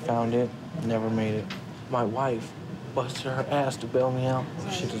 They found it, never made it. My wife busted her ass to bail me out.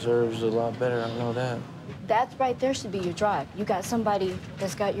 She deserves a lot better, I know that. That right there should be your drive. You got somebody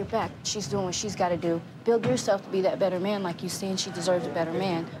that's got your back. She's doing what she's got to do. Build yourself to be that better man like you've seen she deserves a better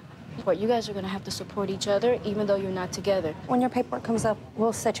man. But you guys are going to have to support each other even though you're not together. When your paperwork comes up,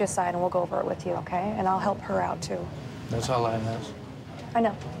 we'll set you aside and we'll go over it with you, okay? And I'll help her out, too. That's all I ask. I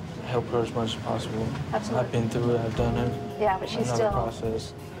know. Help her as much as possible. Absolutely. I've been through it, I've done it. Yeah, but she's I know still... the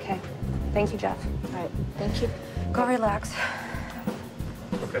process. Okay. Thank you, Jeff. All right. Thank you. Go relax.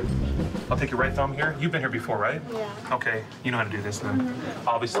 Okay. I'll take your right thumb here. You've been here before, right? Yeah. Okay. You know how to do this then.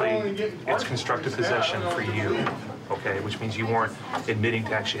 Obviously, it's constructive possession for you, okay, which means you weren't admitting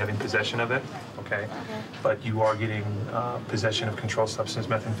to actually having possession of it, okay? But you are getting possession of controlled substance,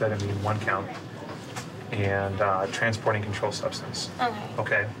 methamphetamine, 1 count, and transporting controlled substance.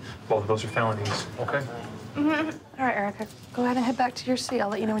 Okay. Both of those are felonies, okay? All right, Erica, go ahead and head back to your seat. I'll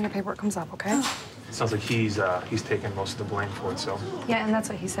let you know when your paperwork comes up, okay? It sounds like he's taking most of the blame for it, so. Yeah, and that's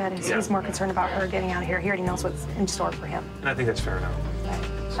what he said, is he's more concerned about her getting out of here. He already knows what's in store for him. And I think that's fair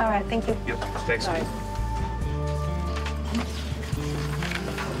enough. All right, thank you. Yep, thanks. All right.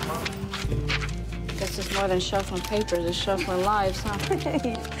 Guess it's more than shuffling papers, it's shuffling lives, huh?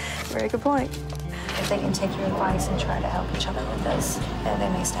 Very good point. If they can take your advice and try to help each other with this, then they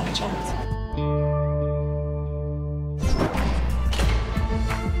may stand a chance.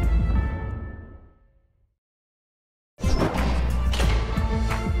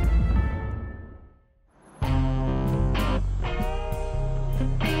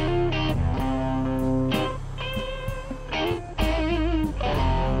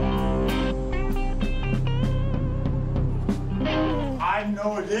 I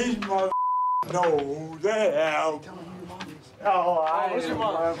know these mother know they have. Oh, where's your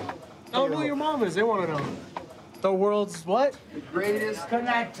mom? Oh, who your mom is? They want to know. The world's what? The greatest. Can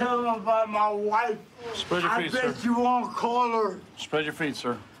I tell them about my wife? Spread your feet, I bet sir. you won't call her Spread your feet,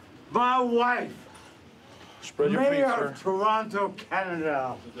 sir. my wife. Spread your feet, Mayor sir. of Toronto,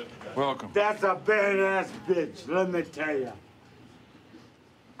 Canada. Welcome. That's a badass bitch, let me tell you.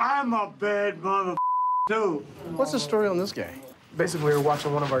 I'm a bad mother too. What's the story on this guy? Basically, we were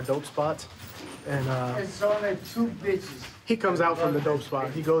watching one of our dope spots, and It's only 2 bitches. he comes out from the dope spot.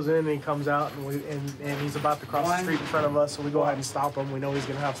 He goes in and he comes out, and he's about to cross the street in front of us, so we go ahead and stop him. We know he's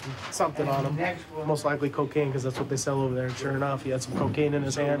gonna have something on him, most likely cocaine, because that's what they sell over there. And sure enough, he had some cocaine in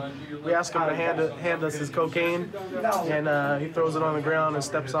his hand. We ask him to hand us his cocaine, and he throws it on the ground and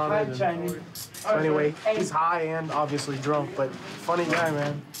steps on it. And, so anyway, he's high and obviously drunk, but funny guy,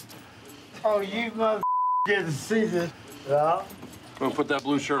 man. Oh, you mother get to see this. Yeah. Go put that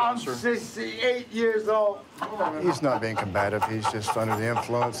blue shirt on, I'm sir. 68 years old. He's not being combative. He's just under the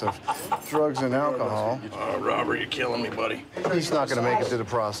influence of drugs and alcohol. Robert, you're killing me, buddy. He's not going to make it through the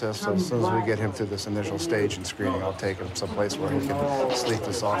process, so as soon as we get him through this initial stage and screening, I'll take him someplace where he can sleep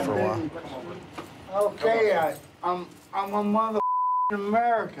this off for a while. Okay, I'm a mother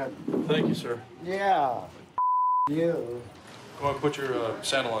American. Thank you, sir. Yeah. You. Go on, put your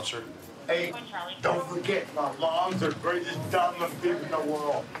sandal on, sir. Hey, don't forget, my mom's the greatest diamond people in the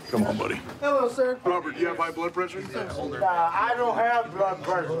world. Come on, buddy. Hello, sir. Robert, do you have high blood pressure? I don't have blood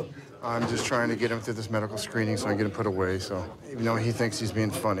pressure. I'm just trying to get him through this medical screening so I can get him put away. So even though he thinks he's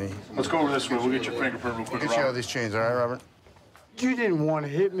being funny. Let's go over this way. We'll get your fingerprint real quick. We'll get you out of these chains, all right, Robert? You didn't want to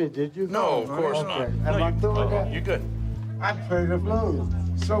hit me, did you? No, of course not. Am I through with that? You're good. I play the blues.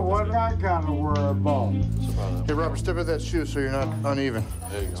 So what do I got to worry about? Hey, Robert, step with that shoe so you're not uneven.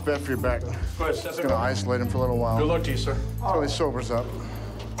 It's bad for your back. It's going to isolate him for a little while. Good luck to you, sir. Until he sobers up.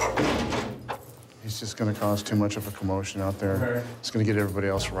 He's just going to cause too much of a commotion out there. It's going to get everybody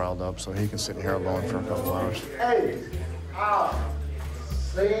else riled up, so he can sit in here alone for a couple hours. Hey,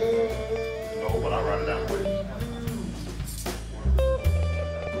 see? No, but I'll write it down for you.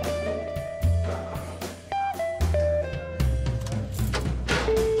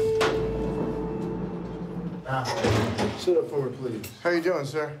 Sit up for me, please. How you doing,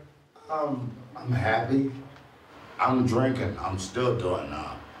 sir? I'm happy. I'm drinking. I'm still doing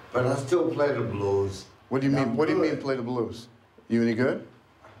now. But I still play the blues. What do you mean? What do you mean play the blues? You any good?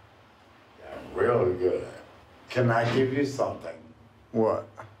 I'm really good. Can I give you something? What?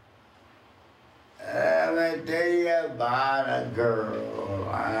 Let me tell you about a girl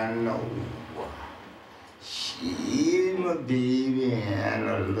I know. She's my baby and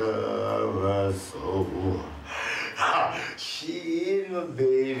I love her so. She's my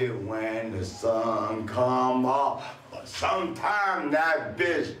baby when the sun come up. But sometimes that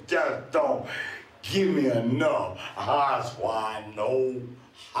bitch just don't give me enough. That's why I know,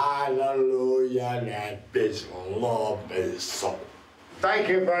 hallelujah, that bitch love me so. Thank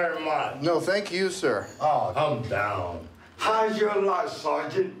you very much. No, thank you, sir. Oh, I'm down. How's your life,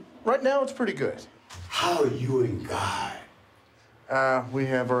 Sergeant? Right now, it's pretty good. How are you and God? We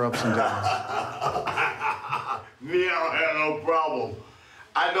have our ups and downs. Me, I don't have no problem.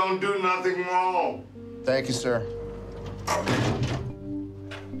 I don't do nothing wrong. Thank you, sir.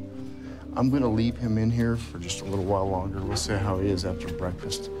 I'm gonna leave him in here for just a little while longer. We'll see how he is after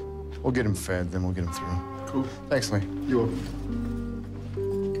breakfast. We'll get him fed, then we'll get him through. Cool. Thanks, Lee. You're welcome.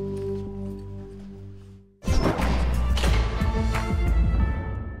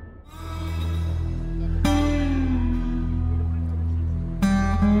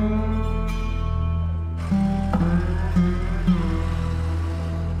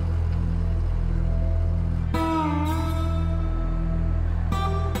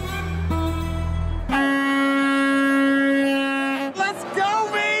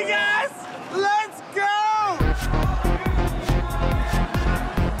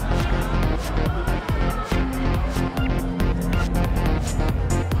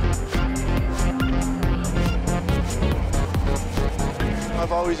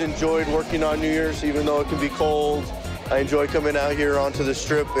 I've always enjoyed working on New Year's, even though it can be cold. I enjoy coming out here onto the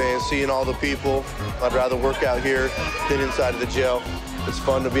strip and seeing all the people. I'd rather work out here than inside of the jail. It's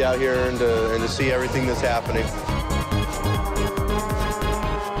fun to be out here and to see everything that's happening.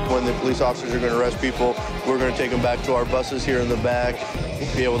 When the police officers are going to arrest people, we're going to take them back to our buses here in the back,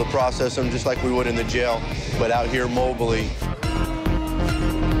 be able to process them just like we would in the jail, but out here mobily.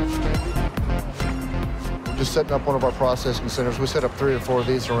 Just setting up one of our processing centers. We set up 3 or 4 of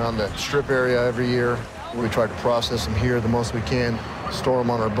these around the strip area every year. We try to process them here the most we can, store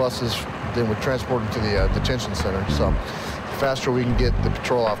them on our buses, then we transport them to the detention center. So the faster we can get the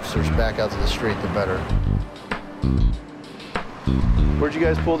patrol officers back out to the street, the better. Where'd you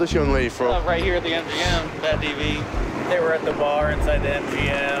guys pull this young lady from? Right here at the MGM, that DV. They were at the bar inside the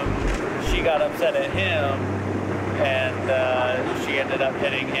MGM. She got upset at him, and she ended up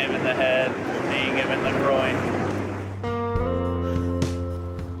hitting him in the head, kneeing him in the groin.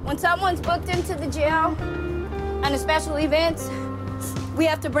 When someone's booked into the jail on a special event, we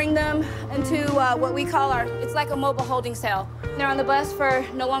have to bring them into what we call it's like a mobile holding cell. They're on the bus for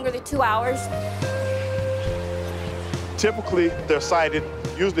no longer than 2 hours. Typically, they're cited,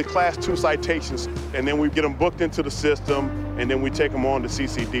 usually Class 2 citations, and then we get them booked into the system, and then we take them on to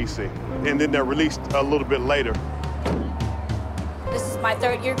CCDC. And then they're released a little bit later. This is my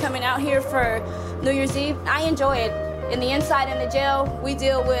 3rd year coming out here for New Year's Eve. I enjoy it. In the inside in the jail, we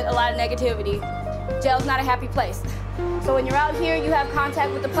deal with a lot of negativity. Jail's not a happy place. So when you're out here, you have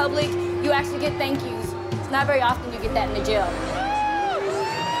contact with the public, you actually get thank yous. It's not very often you get that in the jail.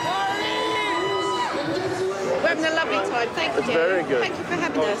 We're having a lovely time. Thank you. It's very good. Thank you for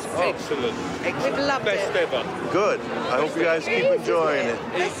having us. Excellent. We've loved Best it. ever. Good. I hope you guys keep enjoying it.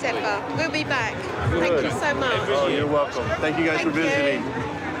 Best ever. We'll be back. Good. Thank you so much. Oh, you're welcome. Thank you guys for visiting.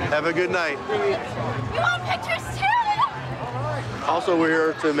 Have a good night. You want pictures too? Also, we're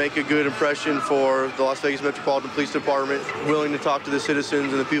here to make a good impression for the Las Vegas Metropolitan Police Department, willing to talk to the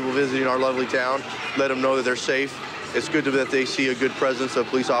citizens and the people visiting our lovely town, let them know that they're safe. It's good that they see a good presence of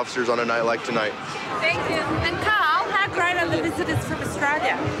police officers on a night like tonight. Thank you. And Carl, how great are the visitors from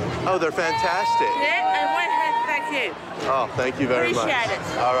Australia? Oh, they're fantastic. Yeah, and we're here. Thank you. Oh, thank you very much. Appreciate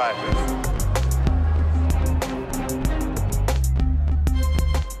it. All right.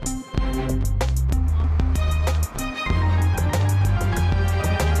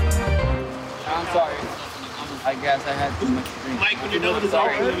 I'm sorry. I guess I had too much to drink. Mike, when you're done with this,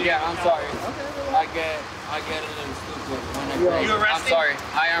 sorry. Yeah, I'm sorry. I get a little stupid when I drink. You arrested? I'm sorry.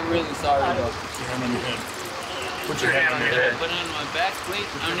 I am really sorry, bro. Put your hand on your head. Put your hand on your head. Put it on my back, please.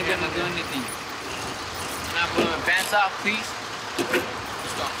 I'm not gonna do anything. Can I put my pants off, please?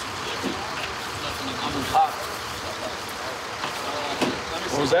 Stop. I'm in cops.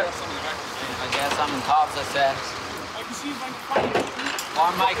 What was that? I guess I'm in cops, I said. I can see if I can find you. Or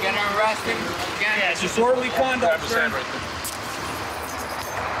am I getting arrested again? Yeah, it's disorderly conduct, sir.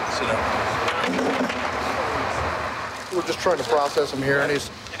 Sit down. We're just trying to process him here, and he's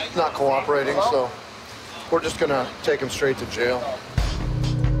not cooperating, so we're just gonna take him straight to jail.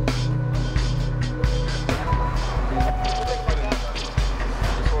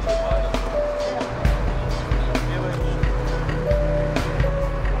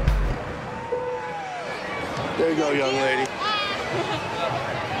 There you go, young lady.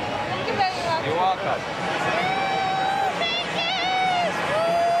 You're welcome.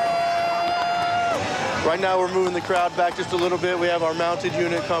 Right now, we're moving the crowd back just a little bit. We have our mounted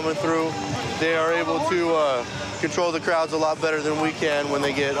unit coming through. They are able to control the crowds a lot better than we can when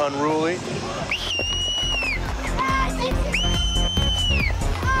they get unruly.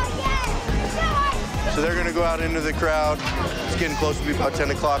 So they're gonna go out into the crowd. It's getting close to be about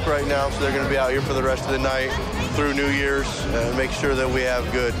 10 o'clock right now, so they're gonna be out here for the rest of the night through New Year's, make sure that we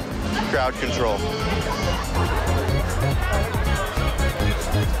have good crowd control.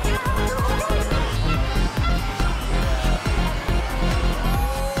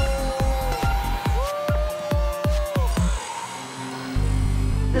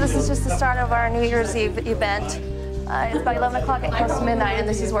 This is just the start of our New Year's Eve event. It's about 11 o'clock and close to midnight, and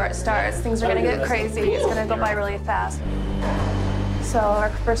this is where it starts. Things are gonna get crazy. It's gonna go by really fast. So our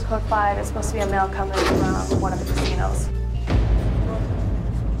first code 5 is supposed to be a male coming from one of the casinos.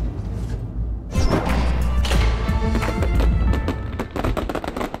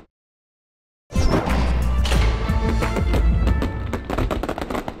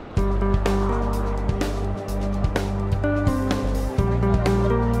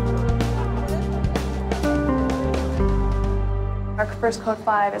 Our first code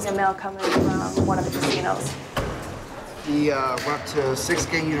 5 is a male coming from one of the casinos. He went up to 6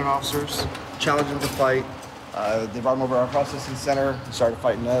 gang unit officers, challenged them to fight. They brought him over to our processing center. He started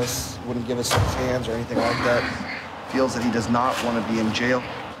fighting us, wouldn't give us his hands or anything like that. Feels that he does not want to be in jail.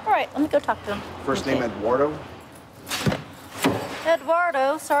 All right, let me go talk to him. First name Eduardo.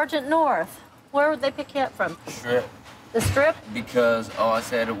 Eduardo, Sergeant North. Where would they pick you up from? Strip. The strip? Because all I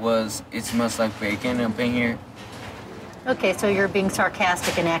said was, it smells like bacon up in here. Okay, so you're being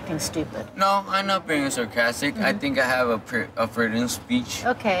sarcastic and acting stupid. No, I'm not being sarcastic. I think I have a freedom of speech.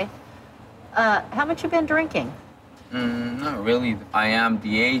 Okay. How much you been drinking? Not really. I am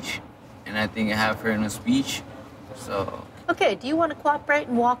the age, and I think I have freedom of speech, so... Okay, do you want to cooperate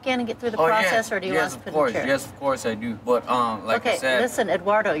and walk in and get through the process, or do you want us to put in a chair? Yes, of course I do. But, like I said... Okay, listen,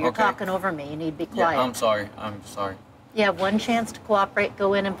 Eduardo, you're talking over me. You need to be quiet. Yeah, I'm sorry. You have one chance to cooperate,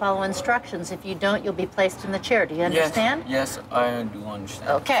 go in and follow instructions. If you don't, you'll be placed in the chair. Do you understand? Yes, I do understand.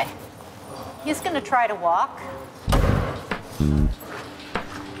 Okay. He's going to try to walk.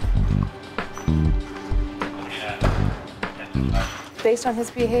 Based on his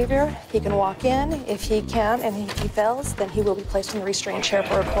behavior, he can walk in. If he can and if he fails, then he will be placed in the restraint chair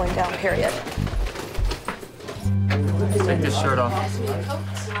for a cooling down period. Take this shirt off.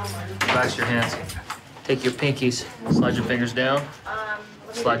 Relax your hands. Take your pinkies. Slide your fingers down.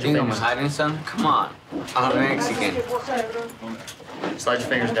 Slide your fingers. I'm hiding some? Come on. I'm Mexican. Slide your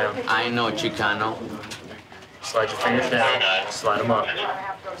fingers down. I know Chicano. Slide your fingers down. Slide them up.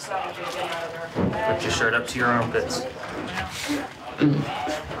 Lift your shirt up to your armpits.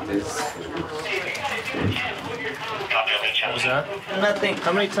 What was that? Nothing.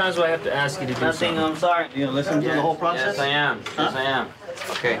 How many times do I have to ask you to do Nothing, something? I'm sorry. You gonna listen to the whole process? Yes, I am. Huh? Yes, I am.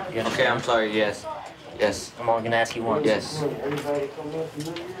 Okay. Okay, I'm sorry. Yes. Yes. I'm only gonna ask you once. Yes.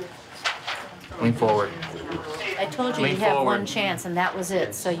 Lean forward. I told you Lean you have forward. one chance, and that was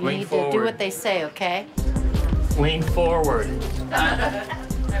it. So you Lean need to do forward. what they say, okay? Lean forward.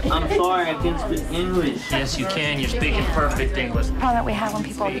 I'm sorry, I can't speak English. Yes, you can. You're speaking perfect English. The problem that we have when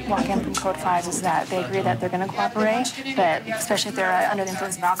people walk in from Code 5 is that they agree that they're going to cooperate, but especially if they're under the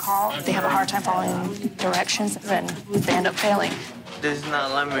influence of alcohol, they have a hard time following directions, and they end up failing. This is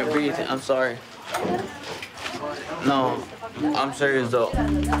not letting me breathe. I'm sorry. No, I'm serious though.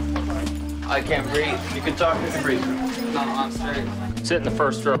 I can't breathe. You can talk, you can breathe. No, I'm serious. Sit in the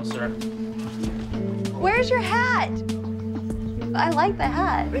first row, sir. Where's your hat? I like the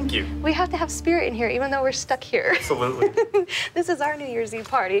hat. Thank you. We have to have spirit in here, even though we're stuck here. Absolutely. This is our New Year's Eve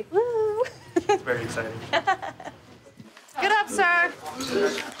party. Woo! It's very exciting. Get up, sir.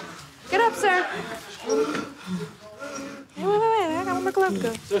 Get up, sir. Wait, I got my glove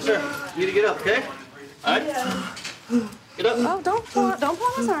go. Sir, you need to get up, okay? All right? Get up. Oh, don't pull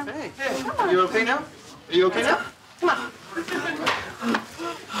his arm. Hey, come on. You okay now? Are you okay now? Come on.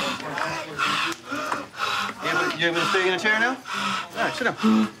 You able to stay in a chair now? All right, sit down.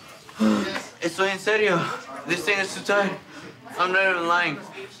 Estoy en serio. This thing is too tight. I'm not even lying.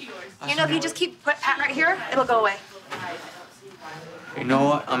 You know, if you just keep put Pat right here, it'll go away. You know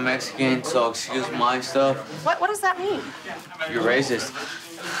what? I'm Mexican, so excuse my stuff. What does that mean? You're racist.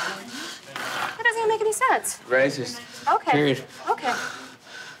 That doesn't even make any sense. Racist. Okay. Period. Okay.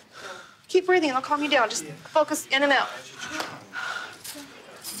 Keep breathing, I'll calm you down. Just focus in and out.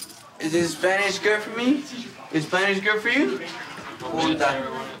 Is this Spanish good for me? Is Spanish good for you?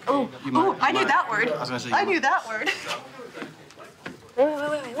 Oh, I knew that word. I knew that word.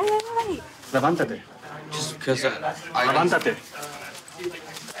 Wait. Levántate. Just because Levántate.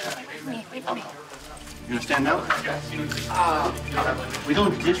 Wait for me. You understand now? We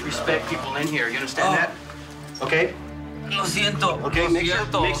don't disrespect people in here. You understand that? Okay? Lo siento. Okay,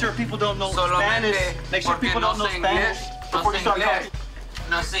 make sure people don't know Spanish. Make sure people don't know Spanish before you start talking.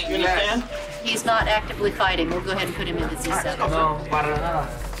 No sé You understand? He's not actively fighting. We'll go ahead and put him in the Z7. No, para nada.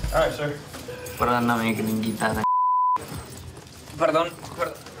 All right, sir. Perdóname, gringuita. Perdón.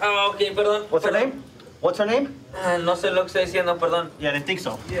 Ok, perdón. What's her name? What's her name? No sé lo que está diciendo, perdón. Yeah, I didn't think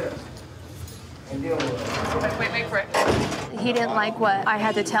so. Yeah. Wait for it. He didn't like what I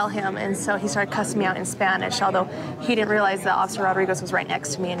had to tell him, and so he started cussing me out in Spanish, although he didn't realize that Officer Rodriguez was right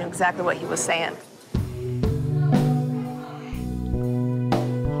next to me and knew exactly what he was saying.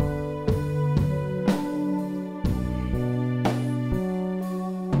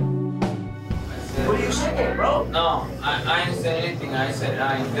 What are you saying, bro? No, I ain't saying anything. I said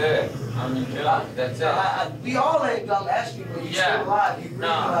I ain't good. I'm in jail. That's it. We all ain't gonna ask you, but you're still alive. You really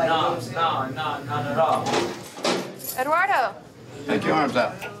like, you know what I'm saying? No, not at all. Eduardo, Take your arms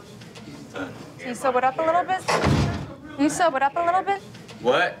out. can you sober up a little bit? Can you sober up a little bit?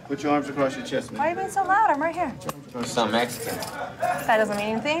 What? Put your arms across your chest, Why man. are you being so loud? I'm right here. Some Mexican. That doesn't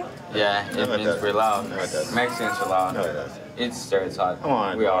mean anything. Yeah, it means we're loud. No, it doesn't. Mexicans are loud. No, it doesn't. It's stereotype. Come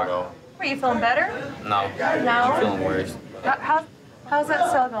on, we are. Eduardo. Are you feeling better? No. I'm feeling worse. How's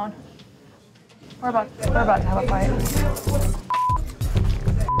that cell going? We're about to have a fight.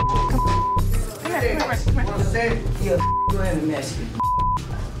 Come here.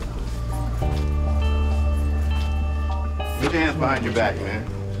 Put your hands behind your back, man.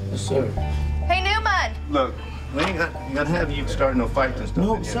 Yes, sir. Hey, Newman! Look, we ain't gonna have you starting no fights and stuff.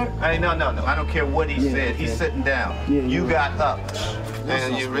 No, sir. Hey, no. I don't care what he said. He's sitting down. You got up.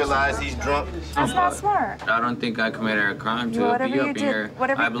 And you realize he's drunk. That's not smart. I don't think I committed a crime to Whatever be you up in did, here.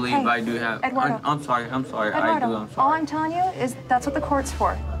 whatever. I believe hey, I do have. Eduardo. I'm sorry. Eduardo, I do. I'm sorry. all I'm telling you is that's what the court's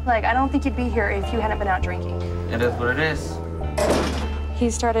for. Like, I don't think you'd be here if you hadn't been out drinking. It is what it is. He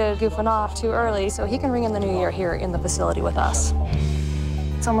started goofing off too early, so he can ring in the new year here in the facility with us.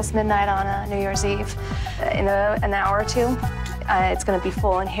 It's almost midnight on New Year's Eve. In an hour or two, it's going to be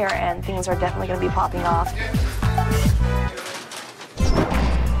full in here, and things are definitely going to be popping off.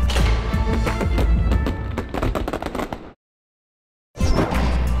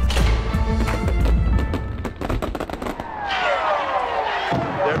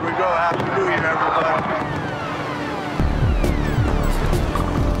 There we go. Happy New Year, everybody.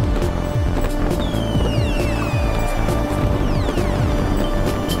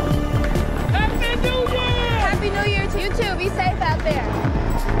 Happy New Year to you too. Be safe out there.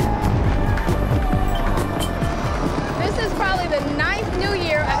 This is probably the 9th New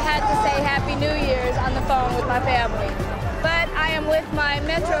Year I've had to say Happy New Year's on the phone with my family. But I am with my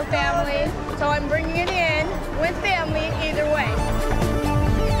Metro family, so I'm bringing it in with family either way.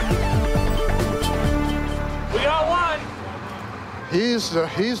 We got one. He's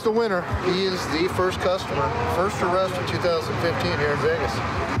the winner. He is the first customer. First arrest of 2015 here in Vegas.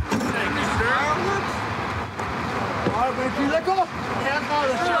 Thank you, sir. All right, but if you let go, hands out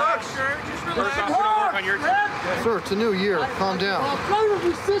of the Relax, sir. Just relax. First off, we don't work on your team. Sir, it's a new year. Calm down. I'm trying to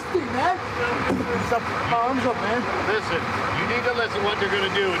resisting, man. Stop, my arms up, man. Listen, you need to listen what they're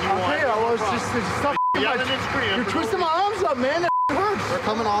gonna do, and you want. Okay, I was just stop. Yelling and screaming. You're twisting my arms up, man. That hurts. They're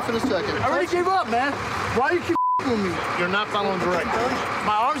coming off in a second. I already gave up, man. Why do you keep with me? You're not following directions.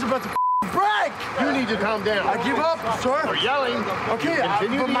 My arms are about to break. You need to calm down. I give up, sir. You're yelling. Okay,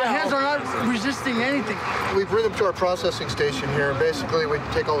 Continue but to my yell. hands are not resisting anything. We bring them to our processing station here. Basically, we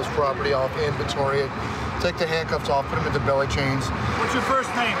take all this property off, inventory it, take the handcuffs off, put them into belly chains. What's your first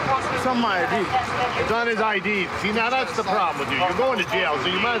name? It's on my ID. It's on his ID. See, now that's the problem with you. You're going to jail, so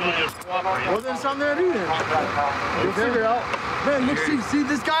you might as well just cooperate. Well, then it's on the ID then. You'll figure it out. Man, look, see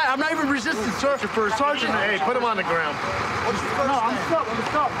this guy? I'm not even resisting, sir. What's your first Sergeant? Hey, put him on the ground. No, I'm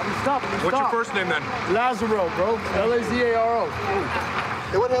stuck. What's your first name then? Lazaro, bro. Lazaro.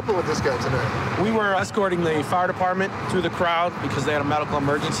 Hey, what happened with this guy tonight? We were escorting the fire department through the crowd because they had a medical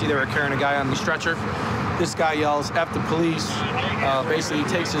emergency. They were carrying a guy on the stretcher. This guy yells, "F the police," basically he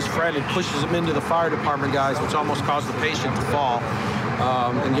takes his friend and pushes him into the fire department guys, which almost caused the patient to fall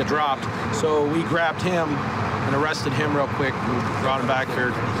and get dropped. So we grabbed him and arrested him real quick and brought him back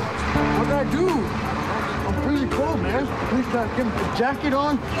here. What'd I do? I'm freezing cold, man. Please gotta give him a jacket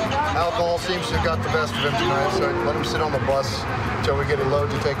on. Alcohol seems to have got the best of him tonight, so I let him sit on the bus until we get a load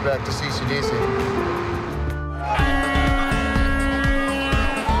to take back to CCDC.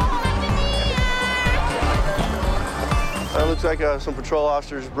 It looks like some patrol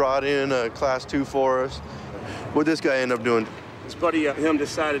officers brought in a Class 2 for us. What'd this guy end up doing? His buddy, him,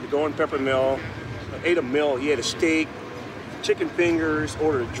 decided to go in Pepper Mill, ate a meal. He had a steak, chicken fingers,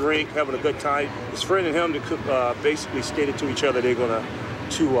 ordered a drink, having a good time. His friend and him basically stated to each other they're going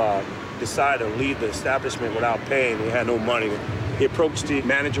to decide to leave the establishment without paying. They had no money. He approached the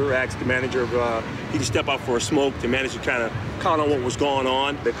manager, asked the manager if he could step out for a smoke. The manager kind of counted on what was going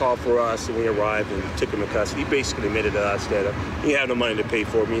on. They called for us, and we arrived and took him in custody. He basically admitted to us that he had no money to pay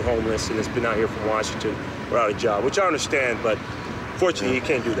for me, homeless, and has been out here from Washington without a job, which I understand, but fortunately, he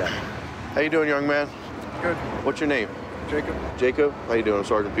can't do that. How you doing, young man? Good. What's your name? Jacob. Jacob? How you doing? I'm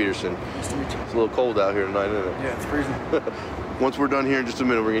Sergeant Peterson. Nice to meet you. It's a little cold out here tonight, isn't it? Yeah, it's freezing. Once we're done here in just a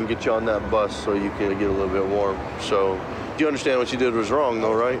minute, we're going to get you on that bus so you can get a little bit warm. So, you understand what you did was wrong,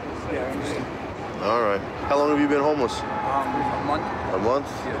 though, right? Yeah, I understand. All right. How long have you been homeless? A month. A month?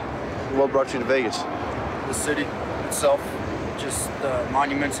 Yeah. What brought you to Vegas? The city itself, just the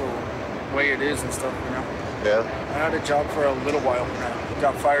monumental way it is and stuff, you know. Yeah? I had a job for a little while, and I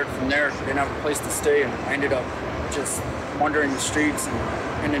got fired from there. Didn't have a place to stay, and I ended up just wandering the streets and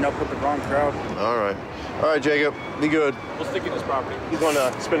ending up with the wrong crowd. All right. All right, Jacob. Be good. We'll stick in this property. He's going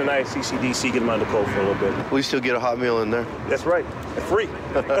to spend the night at CCDC, get him out of the cold for a little bit. At least he'll get a hot meal in there. That's right. It's free.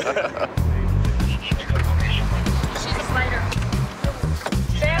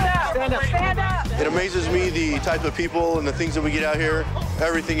 Stand up! Stand up! Stand up! It amazes me the type of people and the things that we get out here.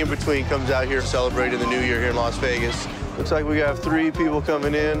 Everything in between comes out here celebrating the New Year here in Las Vegas. Looks like we got 3 people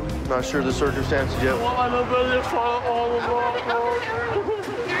coming in. Not sure the circumstances yet. There's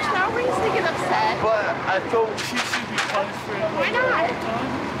no reason to get upset. But I thought she should be punished for it. Why not?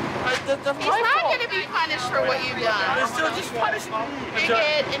 He's not going to be punished for what you've done. They're still just punishing me. You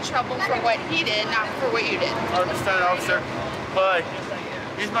get in trouble for what he did, not for what you did. I understand, officer, but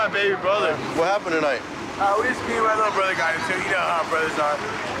he's my baby brother. What happened tonight? We just me and my little brother got into it. You know how brothers are.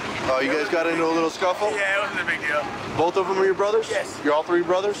 Oh, you guys got into a little scuffle? Yeah, it wasn't a big deal. Both of them are your brothers? Yes. You're all 3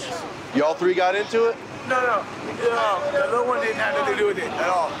 brothers? Yes. You all 3 got into it? No. The little one didn't have nothing to do with it at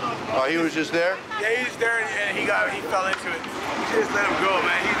all. Oh, he was just there? Yeah, he was there and he fell into it. You just let him go,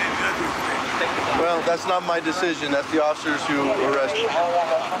 man. He didn't do nothing with it. Well, that's not my decision. That's the officers who arrested.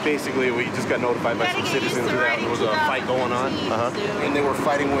 Basically, we just got notified by some citizens that there was a fight going on. And they were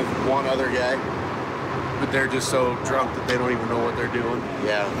fighting with one other guy. But they're just so drunk that they don't even know what they're doing.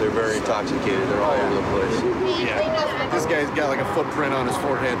 Yeah, they're very intoxicated. They're all over the place. Yeah. This guy's got like a footprint on his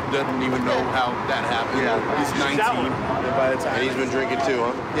forehead. Doesn't even know how that happened. Yeah. He's 19. And by the time And he's been drinking too,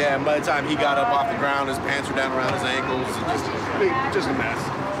 huh? Yeah, and by the time he got up off the ground, his pants were down around his ankles. Just a mess.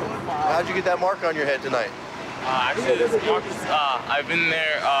 How'd you get that mark on your head tonight? Actually, this mark is, I've been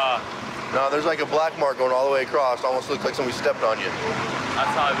there. No, there's like a black mark going all the way across. Almost looks like somebody stepped on you.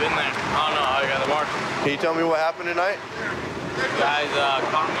 That's how I've been there. I don't know how I got the mark. Can you tell me what happened tonight? Guys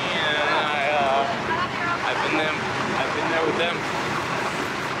caught me and I've been there with them.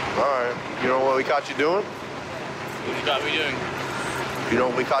 All right. You know what we caught you doing? What you got me doing? You know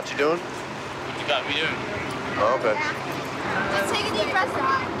what we caught you doing? What you got me doing? Oh, okay. Let's take a deep breath,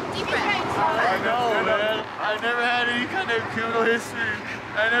 Deep breath. I know, man. I never had any kind of criminal history.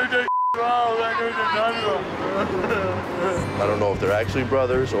 I never done wrong. I never done wrong. I don't know if they're actually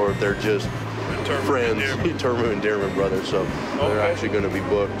brothers or if they're just friends, term of endearment brothers. So they're actually going to be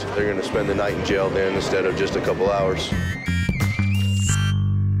booked. They're going to spend the night in jail then instead of just a couple hours.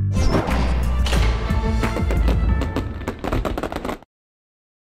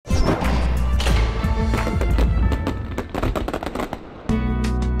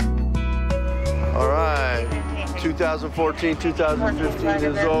 All right, 2014, 2015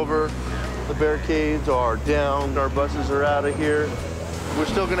 is over. The barricades are down. Our buses are out of here. We're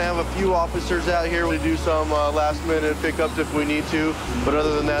still going to have a few officers out here to do some last-minute pickups if we need to. But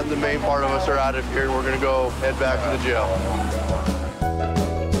other than that, the main part of us are out of here. We're going to go head back to the jail.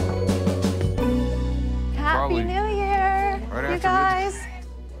 Happy New Year, you guys.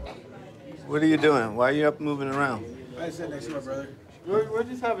 What are you doing? Why are you up moving around? I sat next to my brother. We're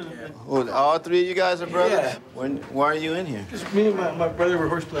just having a... Oh, all 3 of you guys are brothers? Yeah. Why are you in here? Just me and my brother were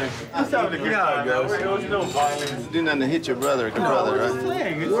horse playing. Just having a good time, guys. There was no violence. Do nothing to hit your brother, right?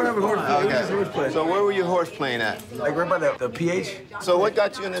 We're having horse playing. horseplay. So where were you horse playing at? Like right by the PH. So what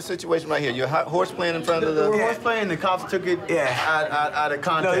got you in this situation right here? You're horse playing in front of the... We were horse playing, the cops took it out of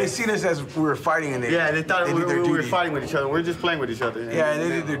context. No, they seen us as we were fighting in there. Yeah, they thought we were fighting with each other. We were just playing with each other. Yeah, they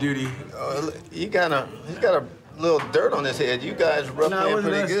did their duty. He's got a little dirt on his head. You guys were playing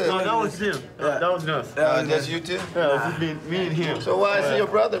pretty good. No, that was him. That was us. That's you too? Yeah, it was just me and him. So why is he your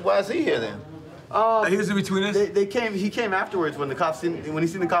brother? Why is he here then? He was in between us. He came afterwards when he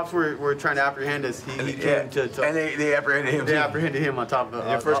seen the cops were trying to apprehend us. He came to and they apprehended him. They apprehended him on top of.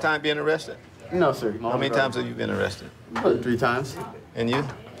 Your first time being arrested? No, sir. How many times have you been arrested? 3 times. And you?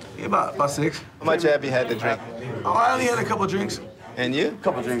 Yeah, about 6. How much have you had to drink? Oh, I only had a couple drinks. And you? A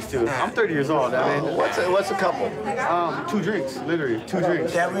couple drinks too. I'm 30 years old. I mean, what's a couple? 2 drinks, literally 2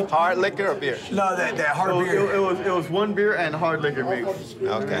 drinks. Hard liquor or beer? No, that hard beer. It was 1 beer and hard liquor mix.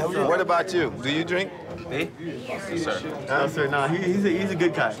 Okay. What about you? Do you drink? Me? Yes, sir. No, sir. No, he's a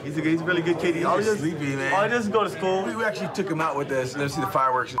good guy. He's a really good kid. He's sleepy, man. All he does is go to school. We actually took him out with us. Let's see the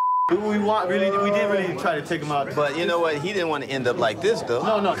fireworks. We did really try to take him out. But you know what? He didn't want to end up like this, though.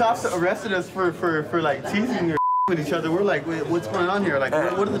 No. Cops arrested us for like teasing or with each other. We're like, wait, what's going on here? Like,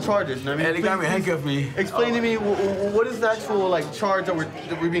 what are the charges? You know what I mean? And they got me, handcuffed me. Explain to me, what is the actual like charge that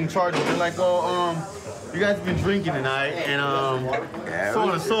we're being charged with? They're like, well, you guys have been drinking tonight, and so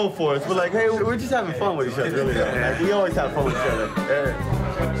on and so forth. We're like, hey, we're just having fun with each other, really. Like, we always have fun with each other.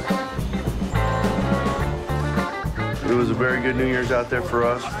 It was a very good New Year's out there for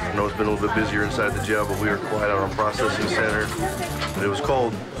us. I know it's been a little bit busier inside the jail, but we were quiet out on processing center. But it was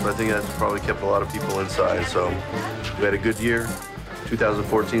cold, so I think that's probably kept a lot of people inside. So we had a good year.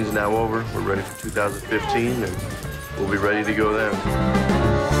 2014 is now over. We're ready for 2015, and we'll be ready to go then.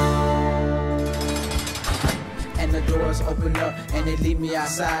 And the doors open up and they leave me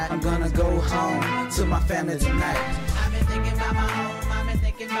outside. I'm gonna go home to my family tonight. I've been thinking about my home, I've been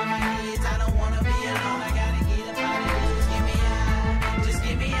thinking about my kids. I don't wanna be alone. I got